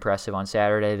was very impressive on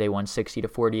Saturday. They won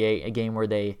 60-48, a game where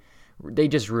they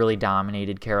just really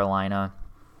dominated Carolina,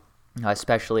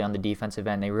 especially on the defensive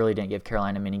end. They really didn't give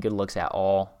Carolina many good looks at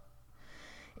all.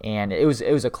 And it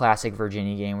was a classic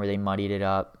Virginia game where they muddied it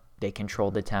up. They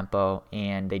controlled the tempo,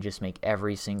 and they just make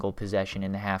every single possession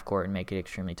in the half court and make it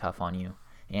extremely tough on you.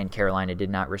 And Carolina did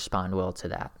not respond well to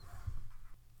that.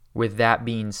 With that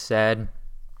being said,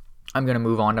 I'm going to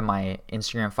move on to my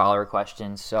Instagram follower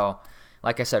questions. So,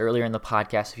 like I said earlier in the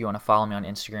podcast, if you want to follow me on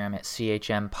Instagram at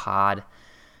CHMPod,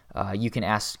 you can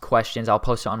ask questions. I'll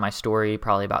post it on my story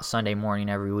probably about Sunday morning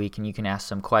every week, and you can ask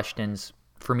some questions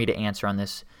for me to answer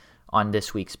on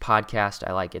this week's podcast.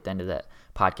 I like at the end of the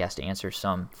podcast to answer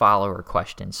some follower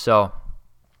questions. So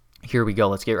here we go.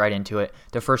 Let's get right into it.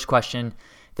 The first question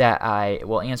that I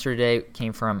will answer today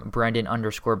came from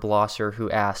Brendan_Blosser, who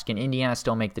asked, can Indiana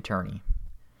still make the tourney?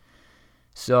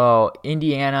 So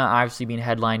Indiana obviously being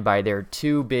headlined by their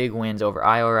 2 big wins over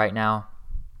Iowa right now,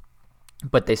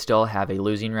 but they still have a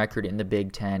losing record in the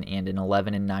Big Ten and an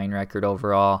 11-9 record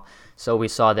overall. So we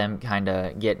saw them kind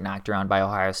of get knocked around by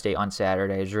Ohio State on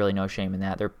Saturday. There's really no shame in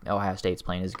that. Ohio State's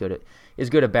playing as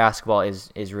good at basketball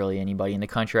as really anybody in the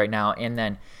country right now. And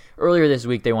then earlier this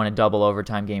week, they won a double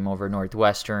overtime game over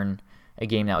Northwestern, a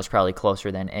game that was probably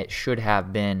closer than it should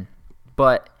have been.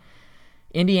 But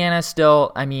Indiana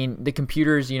still, the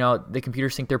computers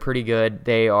think they're pretty good.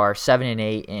 They are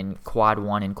 7-8 in Quad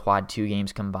 1 and Quad 2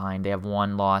 games combined. They have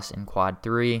 1 loss in Quad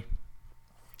 3.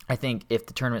 I think if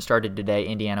the tournament started today,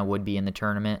 Indiana would be in the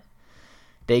tournament.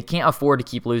 They can't afford to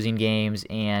keep losing games,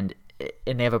 and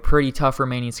they have a pretty tough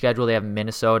remaining schedule. They have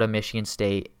Minnesota, Michigan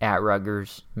State, at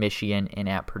Rutgers, Michigan, and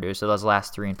at Purdue. So those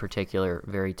last 3 in particular,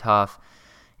 very tough.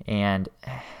 And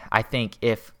I think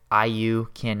if IU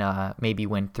can maybe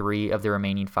win 3 of the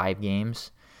remaining 5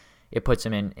 games, it puts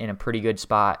them in a pretty good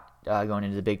spot going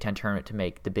into the Big Ten tournament to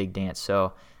make the big dance.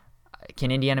 So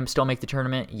can Indiana still make the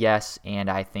tournament? Yes, and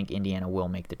I think Indiana will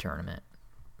make the tournament.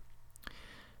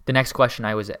 The next question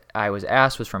I was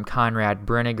asked was from Conrad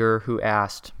Brenniger, who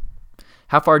asked,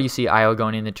 how far do you see Iowa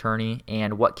going in the tourney,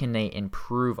 and what can they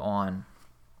improve on?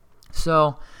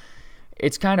 So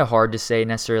it's kind of hard to say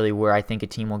necessarily where I think a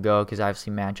team will go because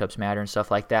obviously matchups matter and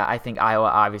stuff like that. I think Iowa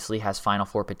obviously has Final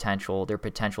Four potential. Their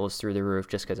potential is through the roof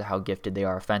just because of how gifted they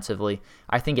are offensively.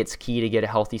 I think it's key to get a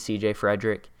healthy C.J.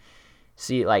 Frederick.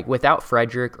 See, without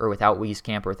Frederick or without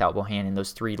Wieskamp or without Bohannon,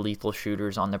 those 3 lethal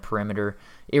shooters on the perimeter,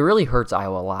 it really hurts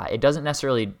Iowa a lot. It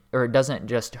doesn't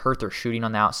just hurt their shooting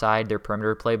on the outside, their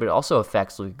perimeter play, but it also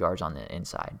affects Luka Garza on the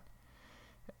inside.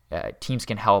 Teams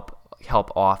can help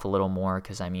off a little more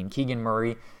because, Keegan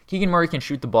Murray can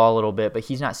shoot the ball a little bit, but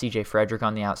he's not C.J. Frederick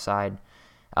on the outside.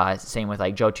 Same with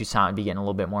Joe Toussaint would be getting a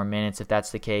little bit more minutes if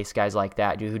that's the case. Guys like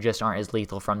that, who just aren't as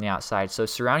lethal from the outside. So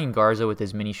surrounding Garza with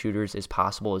as many shooters as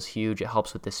possible is huge. It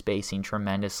helps with the spacing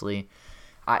tremendously.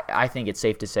 I think it's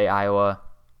safe to say Iowa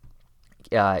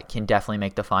can definitely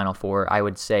make the Final Four. I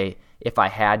would say, if I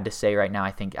had to say right now,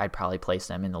 I think I'd probably place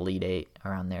them in the lead 8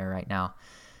 around there right now.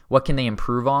 What can they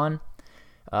improve on?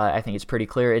 I think it's pretty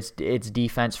clear. It's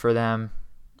defense for them.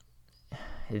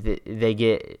 They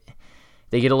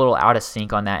get a little out of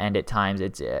sync on that end at times.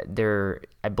 They're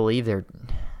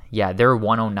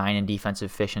 109 in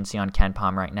defensive efficiency on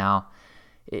KenPom right now.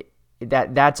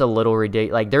 That's a little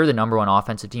ridiculous. They're the number 1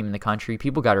 offensive team in the country.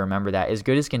 People got to remember that. As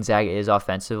good as Gonzaga is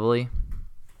offensively,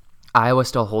 Iowa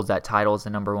still holds that title as the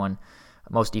number 1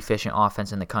 most efficient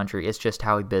offense in the country. It's just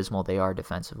how abysmal they are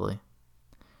defensively.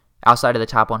 Outside of the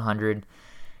top 100,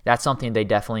 that's something they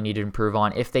definitely need to improve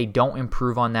on. If they don't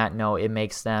improve on that, no, it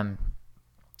makes them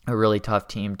a really tough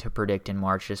team to predict in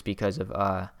March just because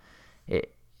of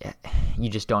you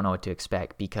just don't know what to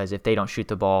expect, because if they don't shoot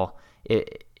the ball,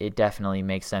 it definitely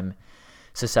makes them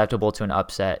susceptible to an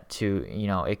upset.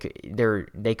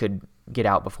 They could get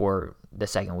out before the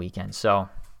second weekend. So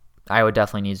Iowa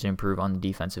definitely needs to improve on the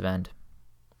defensive end.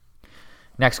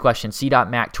 Next question,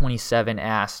 C.Mac27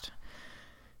 asked,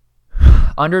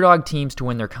 underdog teams to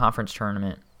win their conference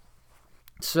tournament.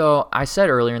 So I said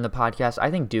earlier in the podcast, I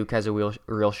think Duke has a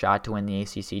real shot to win the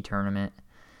ACC tournament.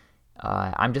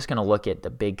 I'm just going to look at the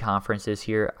big conferences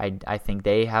here. I think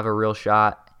they have a real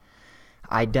shot.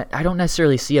 I don't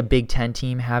necessarily see a Big Ten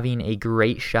team having a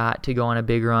great shot to go on a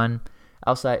big run.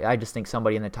 I just think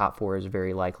somebody in the top 4 is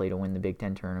very likely to win the Big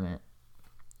Ten tournament.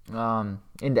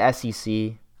 In the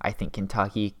SEC, I think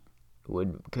Kentucky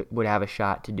would have a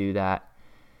shot to do that.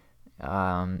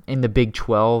 In the Big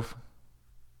 12,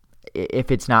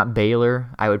 if it's not Baylor,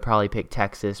 I would probably pick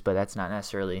Texas, but that's not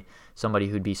necessarily somebody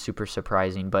who'd be super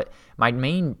surprising. But my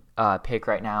main pick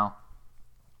right now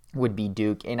would be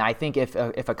Duke. And I think if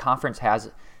a conference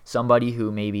has somebody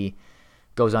who maybe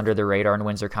goes under the radar and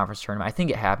wins their conference tournament, I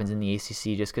think it happens in the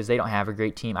ACC just because they don't have a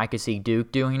great team. I could see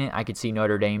Duke doing it. I could see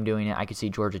Notre Dame doing it. I could see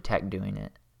Georgia Tech doing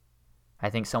it. I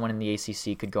think someone in the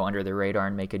ACC could go under the radar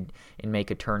and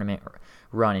make a tournament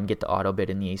run and get the auto bid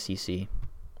in the ACC.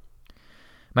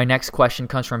 My next question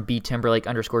comes from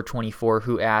btimberlake_24,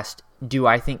 who asked, do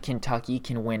I think Kentucky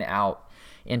can win out?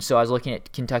 And so I was looking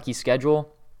at Kentucky's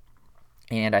schedule,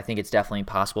 and I think it's definitely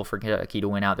possible for Kentucky to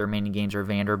win out. Their remaining games are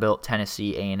Vanderbilt,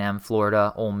 Tennessee, A&M,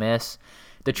 Florida, Ole Miss.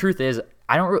 The truth is,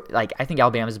 I think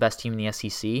Alabama's the best team in the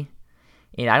SEC,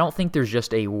 and I don't think there's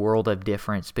just a world of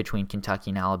difference between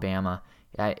Kentucky and Alabama.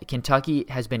 Kentucky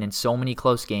has been in so many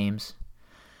close games.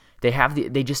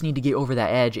 They just need to get over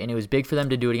that edge, and it was big for them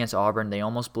to do it against Auburn. They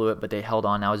almost blew it, but they held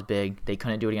on. That was big. They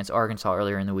couldn't do it against Arkansas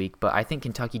earlier in the week, but I think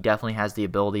Kentucky definitely has the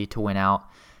ability to win out.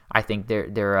 I think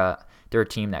they're a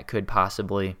team that could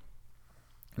possibly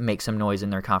make some noise in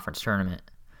their conference tournament.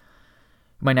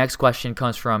 My next question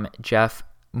comes from Jeff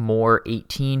Moore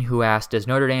 18, who asked, does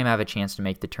Notre Dame have a chance to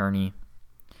make the tourney?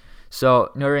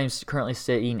 So Notre Dame's currently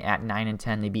sitting at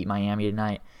 9-10. They beat Miami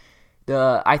tonight.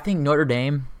 I think Notre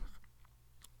Dame,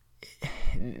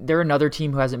 they're another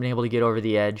team who hasn't been able to get over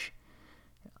the edge.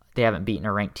 They haven't beaten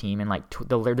a ranked team in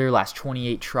their last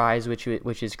 28 tries, which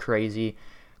is crazy.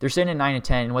 They're sitting at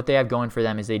 9-10, and what they have going for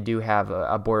them is they do have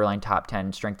a borderline top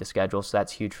 10 strength of schedule, so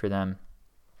that's huge for them.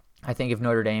 I think if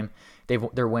Notre Dame,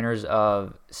 they're winners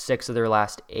of 6 of their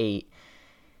last 8.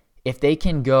 If they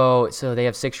can go, so they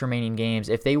have 6 remaining games.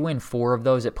 If they win 4 of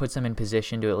those, it puts them in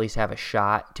position to at least have a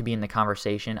shot to be in the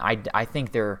conversation. I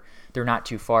think they're not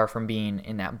too far from being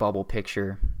in that bubble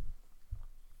picture.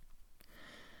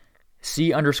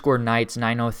 C_Knights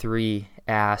 903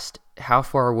 asked, how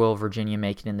far will Virginia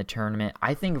make it in the tournament?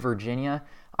 I think Virginia,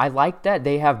 I like that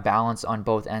they have balance on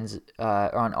both ends,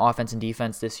 on offense and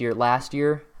defense this year. Last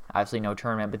year, obviously no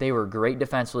tournament, but they were great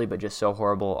defensively, but just so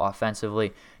horrible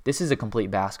offensively. This is a complete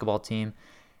basketball team.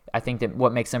 I think that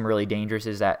what makes them really dangerous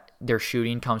is that their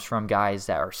shooting comes from guys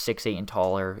that are 6'8" and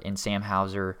taller, in Sam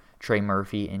Hauser, Trey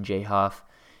Murphy, and Jay Huff.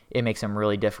 It makes them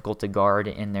really difficult to guard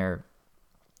in their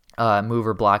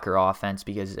mover blocker offense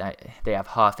because they have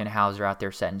Huff and Hauser out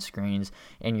there setting screens,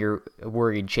 and you're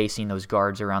worried chasing those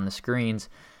guards around the screens.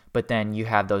 But then you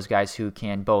have those guys who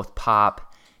can both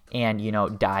pop and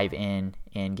dive in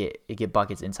and get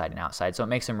buckets inside and outside. So it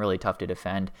makes them really tough to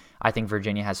defend. I think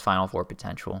Virginia has Final Four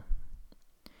potential.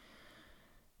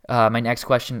 My next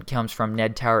question comes from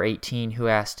Ned Tower 18, who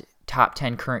asked top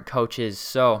 10 current coaches.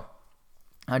 So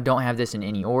I don't have this in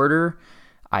any order.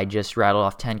 I just rattled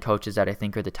off 10 coaches that I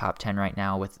think are the top 10 right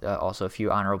now, with also a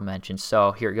few honorable mentions.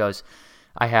 So here it goes.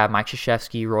 I have Mike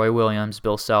Krzyzewski, Roy Williams,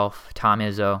 Bill Self, Tom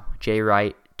Izzo, Jay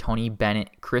Wright, Tony Bennett,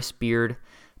 Chris Beard,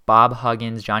 Bob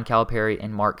Huggins, John Calipari,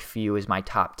 and Mark Few is my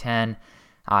top 10.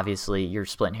 Obviously, you're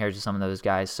splitting hairs with some of those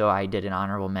guys, so I did an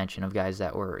honorable mention of guys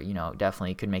that were,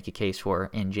 definitely could make a case for,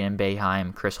 in Jim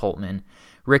Boeheim, Chris Holtmann,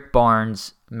 Rick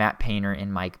Barnes, Matt Painter,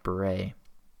 and Mike Bure.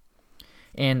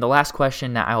 And the last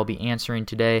question that I will be answering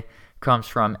today comes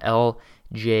from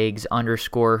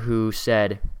LJags_, who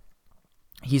said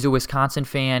he's a Wisconsin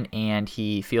fan and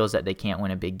he feels that they can't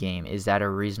win a big game. Is that a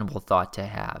reasonable thought to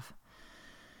have?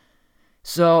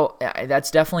 So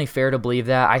that's definitely fair to believe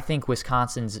that. I think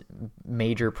Wisconsin's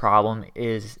major problem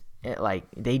is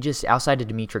they just, outside of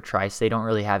Demetric Trice, they don't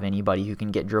really have anybody who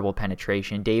can get dribble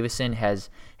penetration. Davison has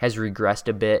regressed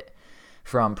a bit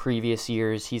from previous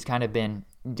years.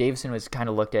 Davison was kind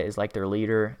of looked at as like their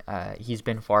leader. He's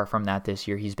been far from that this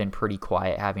year. He's been pretty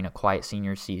quiet, having a quiet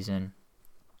senior season.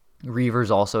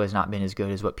 Reavers also has not been as good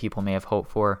as what people may have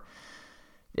hoped for.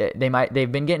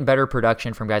 They've been getting better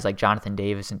production from guys like Jonathan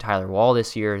Davis and Tyler Wall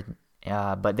this year,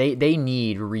 but they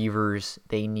need Reavers,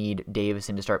 they need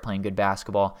Davison to start playing good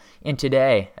basketball. And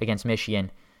today against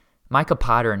Michigan, Micah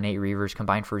Potter and Nate Reavers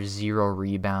combined for 0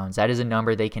 rebounds. That is a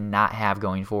number they cannot have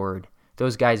going forward.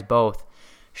 Those guys both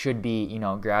should be,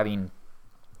 grabbing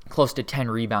close to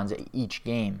 10 rebounds each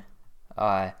game.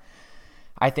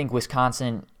 I think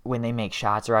Wisconsin, when they make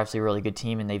shots, are obviously a really good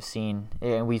team, and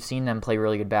we've seen them play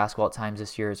really good basketball at times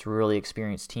this year. It's a really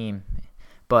experienced team,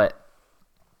 but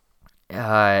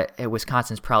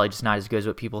Wisconsin's probably just not as good as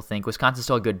what people think. Wisconsin's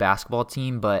still a good basketball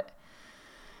team, but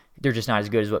they're just not as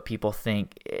good as what people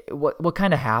think. What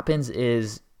kind of happens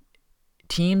is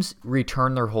teams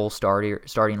return their whole starting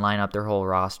lineup, their whole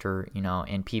roster,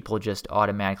 and people just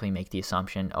automatically make the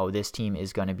assumption, oh, this team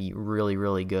is going to be really,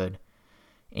 really good.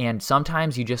 And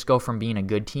sometimes you just go from being a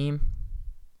good team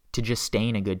to just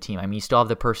staying a good team. I mean, you still have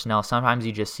the personnel. Sometimes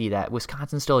you just see that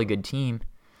Wisconsin's still a good team.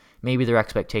 Maybe their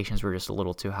expectations were just a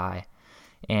little too high.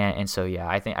 And so, yeah,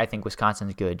 I think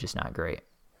Wisconsin's good, just not great.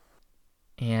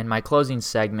 And my closing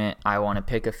segment, I want to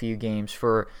pick a few games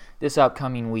for this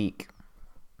upcoming week.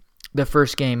 The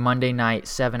first game, Monday night,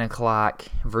 7 o'clock,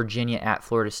 Virginia at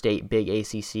Florida State, big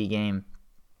ACC game.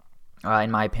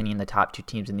 In my opinion, the top two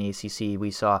teams in the ACC.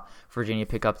 We saw Virginia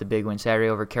pick up the big win Saturday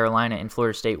over Carolina, and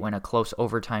Florida State win a close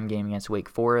overtime game against Wake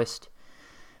Forest.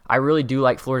 I really do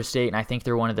like Florida State, and I think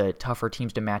they're one of the tougher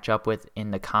teams to match up with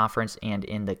in the conference and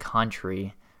in the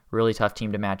country. Really tough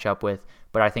team to match up with,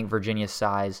 but I think Virginia's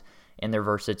size and their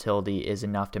versatility is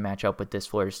enough to match up with this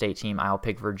Florida State team. I'll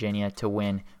pick Virginia to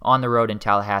win on the road in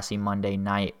Tallahassee Monday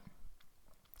night.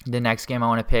 The next game I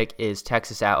want to pick is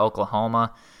Texas at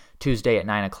Oklahoma, Tuesday at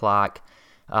 9 o'clock.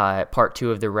 Part 2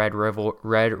 of the Red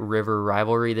River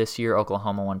rivalry this year.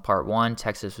 Oklahoma won Part 1.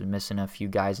 Texas was missing a few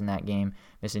guys in that game,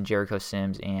 missing Jericho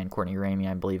Sims and Courtney Ramey,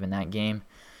 I believe, in that game.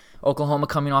 Oklahoma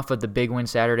coming off of the big win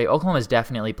Saturday. Oklahoma is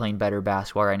definitely playing better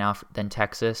basketball right now than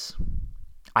Texas.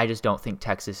 I just don't think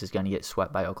Texas is going to get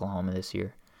swept by Oklahoma this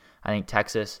year. I think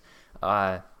Texas,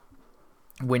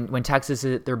 when Texas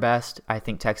is at their best, I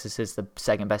think Texas is the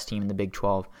second best team in the Big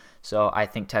 12. So I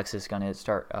think Texas is going to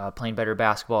start playing better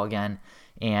basketball again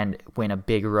and win a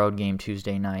big road game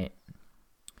Tuesday night.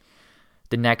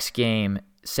 The next game,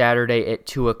 Saturday at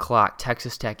 2 o'clock,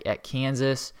 Texas Tech at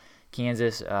Kansas.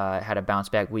 Kansas had a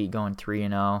bounce-back week going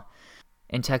 3-0.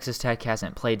 And Texas Tech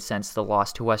hasn't played since the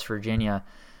loss to West Virginia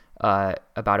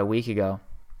about a week ago.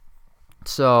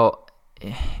 So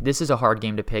this is a hard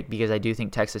game to pick because I do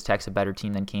think Texas Tech's a better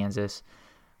team than Kansas.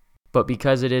 But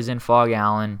because it is in Fog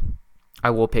Allen, I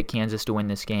will pick Kansas to win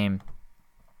this game.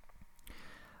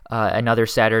 Another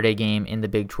Saturday game in the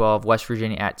Big 12, West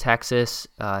Virginia at Texas,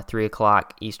 3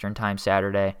 o'clock Eastern Time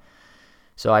Saturday.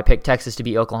 So I picked Texas to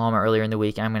beat Oklahoma earlier in the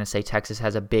week. I'm going to say Texas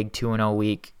has a big 2-0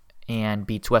 week and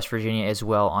beats West Virginia as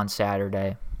well on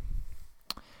Saturday.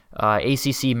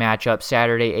 ACC matchup,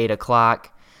 Saturday, 8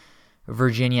 o'clock,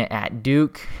 Virginia at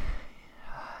Duke.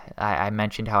 I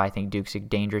mentioned how I think Duke's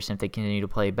dangerous if they continue to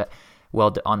play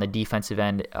well on the defensive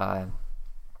end.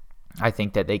 I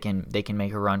think that they can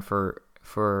make a run for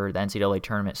the NCAA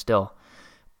tournament still.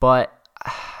 But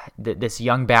this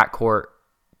young backcourt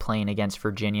playing against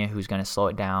Virginia, who's going to slow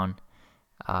it down,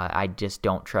 I just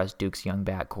don't trust Duke's young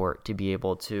backcourt to be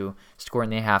able to score in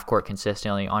the half court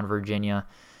consistently on Virginia.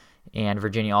 And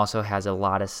Virginia also has a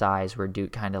lot of size where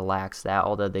Duke kind of lacks that,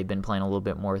 although they've been playing a little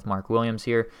bit more with Mark Williams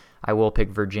here. I will pick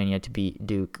Virginia to beat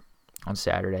Duke on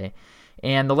Saturday.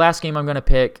 And the last game I'm going to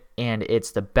pick, and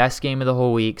it's the best game of the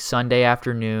whole week, Sunday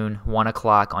afternoon, 1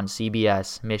 o'clock on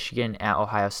CBS, Michigan at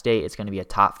Ohio State. It's going to be a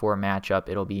top 4 matchup.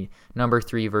 It'll be number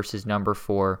 3 versus number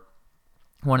 4.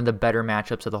 One of the better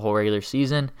matchups of the whole regular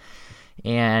season.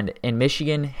 And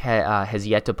Michigan has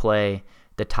yet to play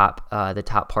the top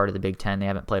part of the Big Ten. They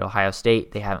haven't played Ohio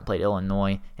State, they haven't played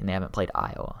Illinois, and they haven't played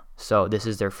Iowa. So this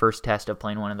is their first test of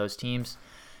playing one of those teams.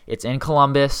 It's in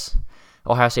Columbus.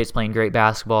 Ohio State's playing great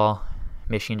basketball.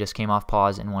 Michigan just came off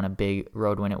pause and won a big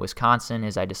road win at Wisconsin,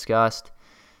 as I discussed.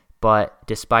 But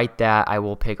despite that, I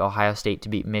will pick Ohio State to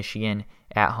beat Michigan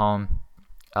at home.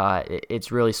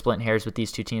 It's really splitting hairs with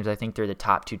these two teams. I think they're the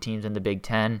top 2 teams in the Big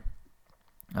Ten.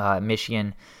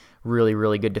 Michigan, really,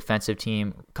 really good defensive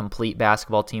team, complete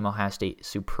basketball team. Ohio State,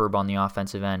 superb on the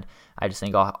offensive end. I just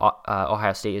think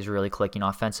Ohio State is really clicking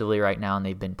offensively right now, and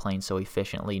they've been playing so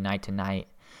efficiently night to night.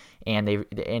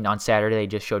 And on Saturday, they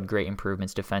just showed great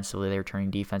improvements defensively. They were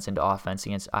turning defense into offense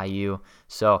against IU.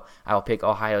 So I will pick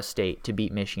Ohio State to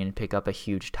beat Michigan and pick up a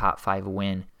huge top 5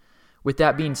 win. With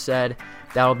that being said,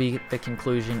 that'll be the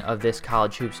conclusion of this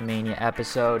College Hoops Mania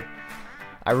episode.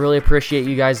 I really appreciate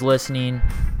you guys listening.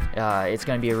 It's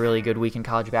going to be a really good week in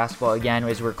college basketball. Again,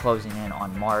 as we're closing in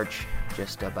on March,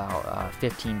 just about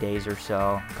 15 days or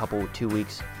so, 2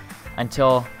 weeks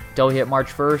until we hit March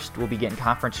 1st. We'll be getting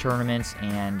conference tournaments,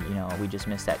 and we just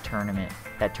missed that tournament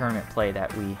play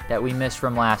that we missed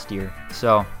from last year.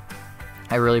 So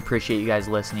I really appreciate you guys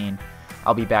listening.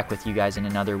 I'll be back with you guys in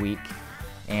another week,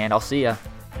 and I'll see ya.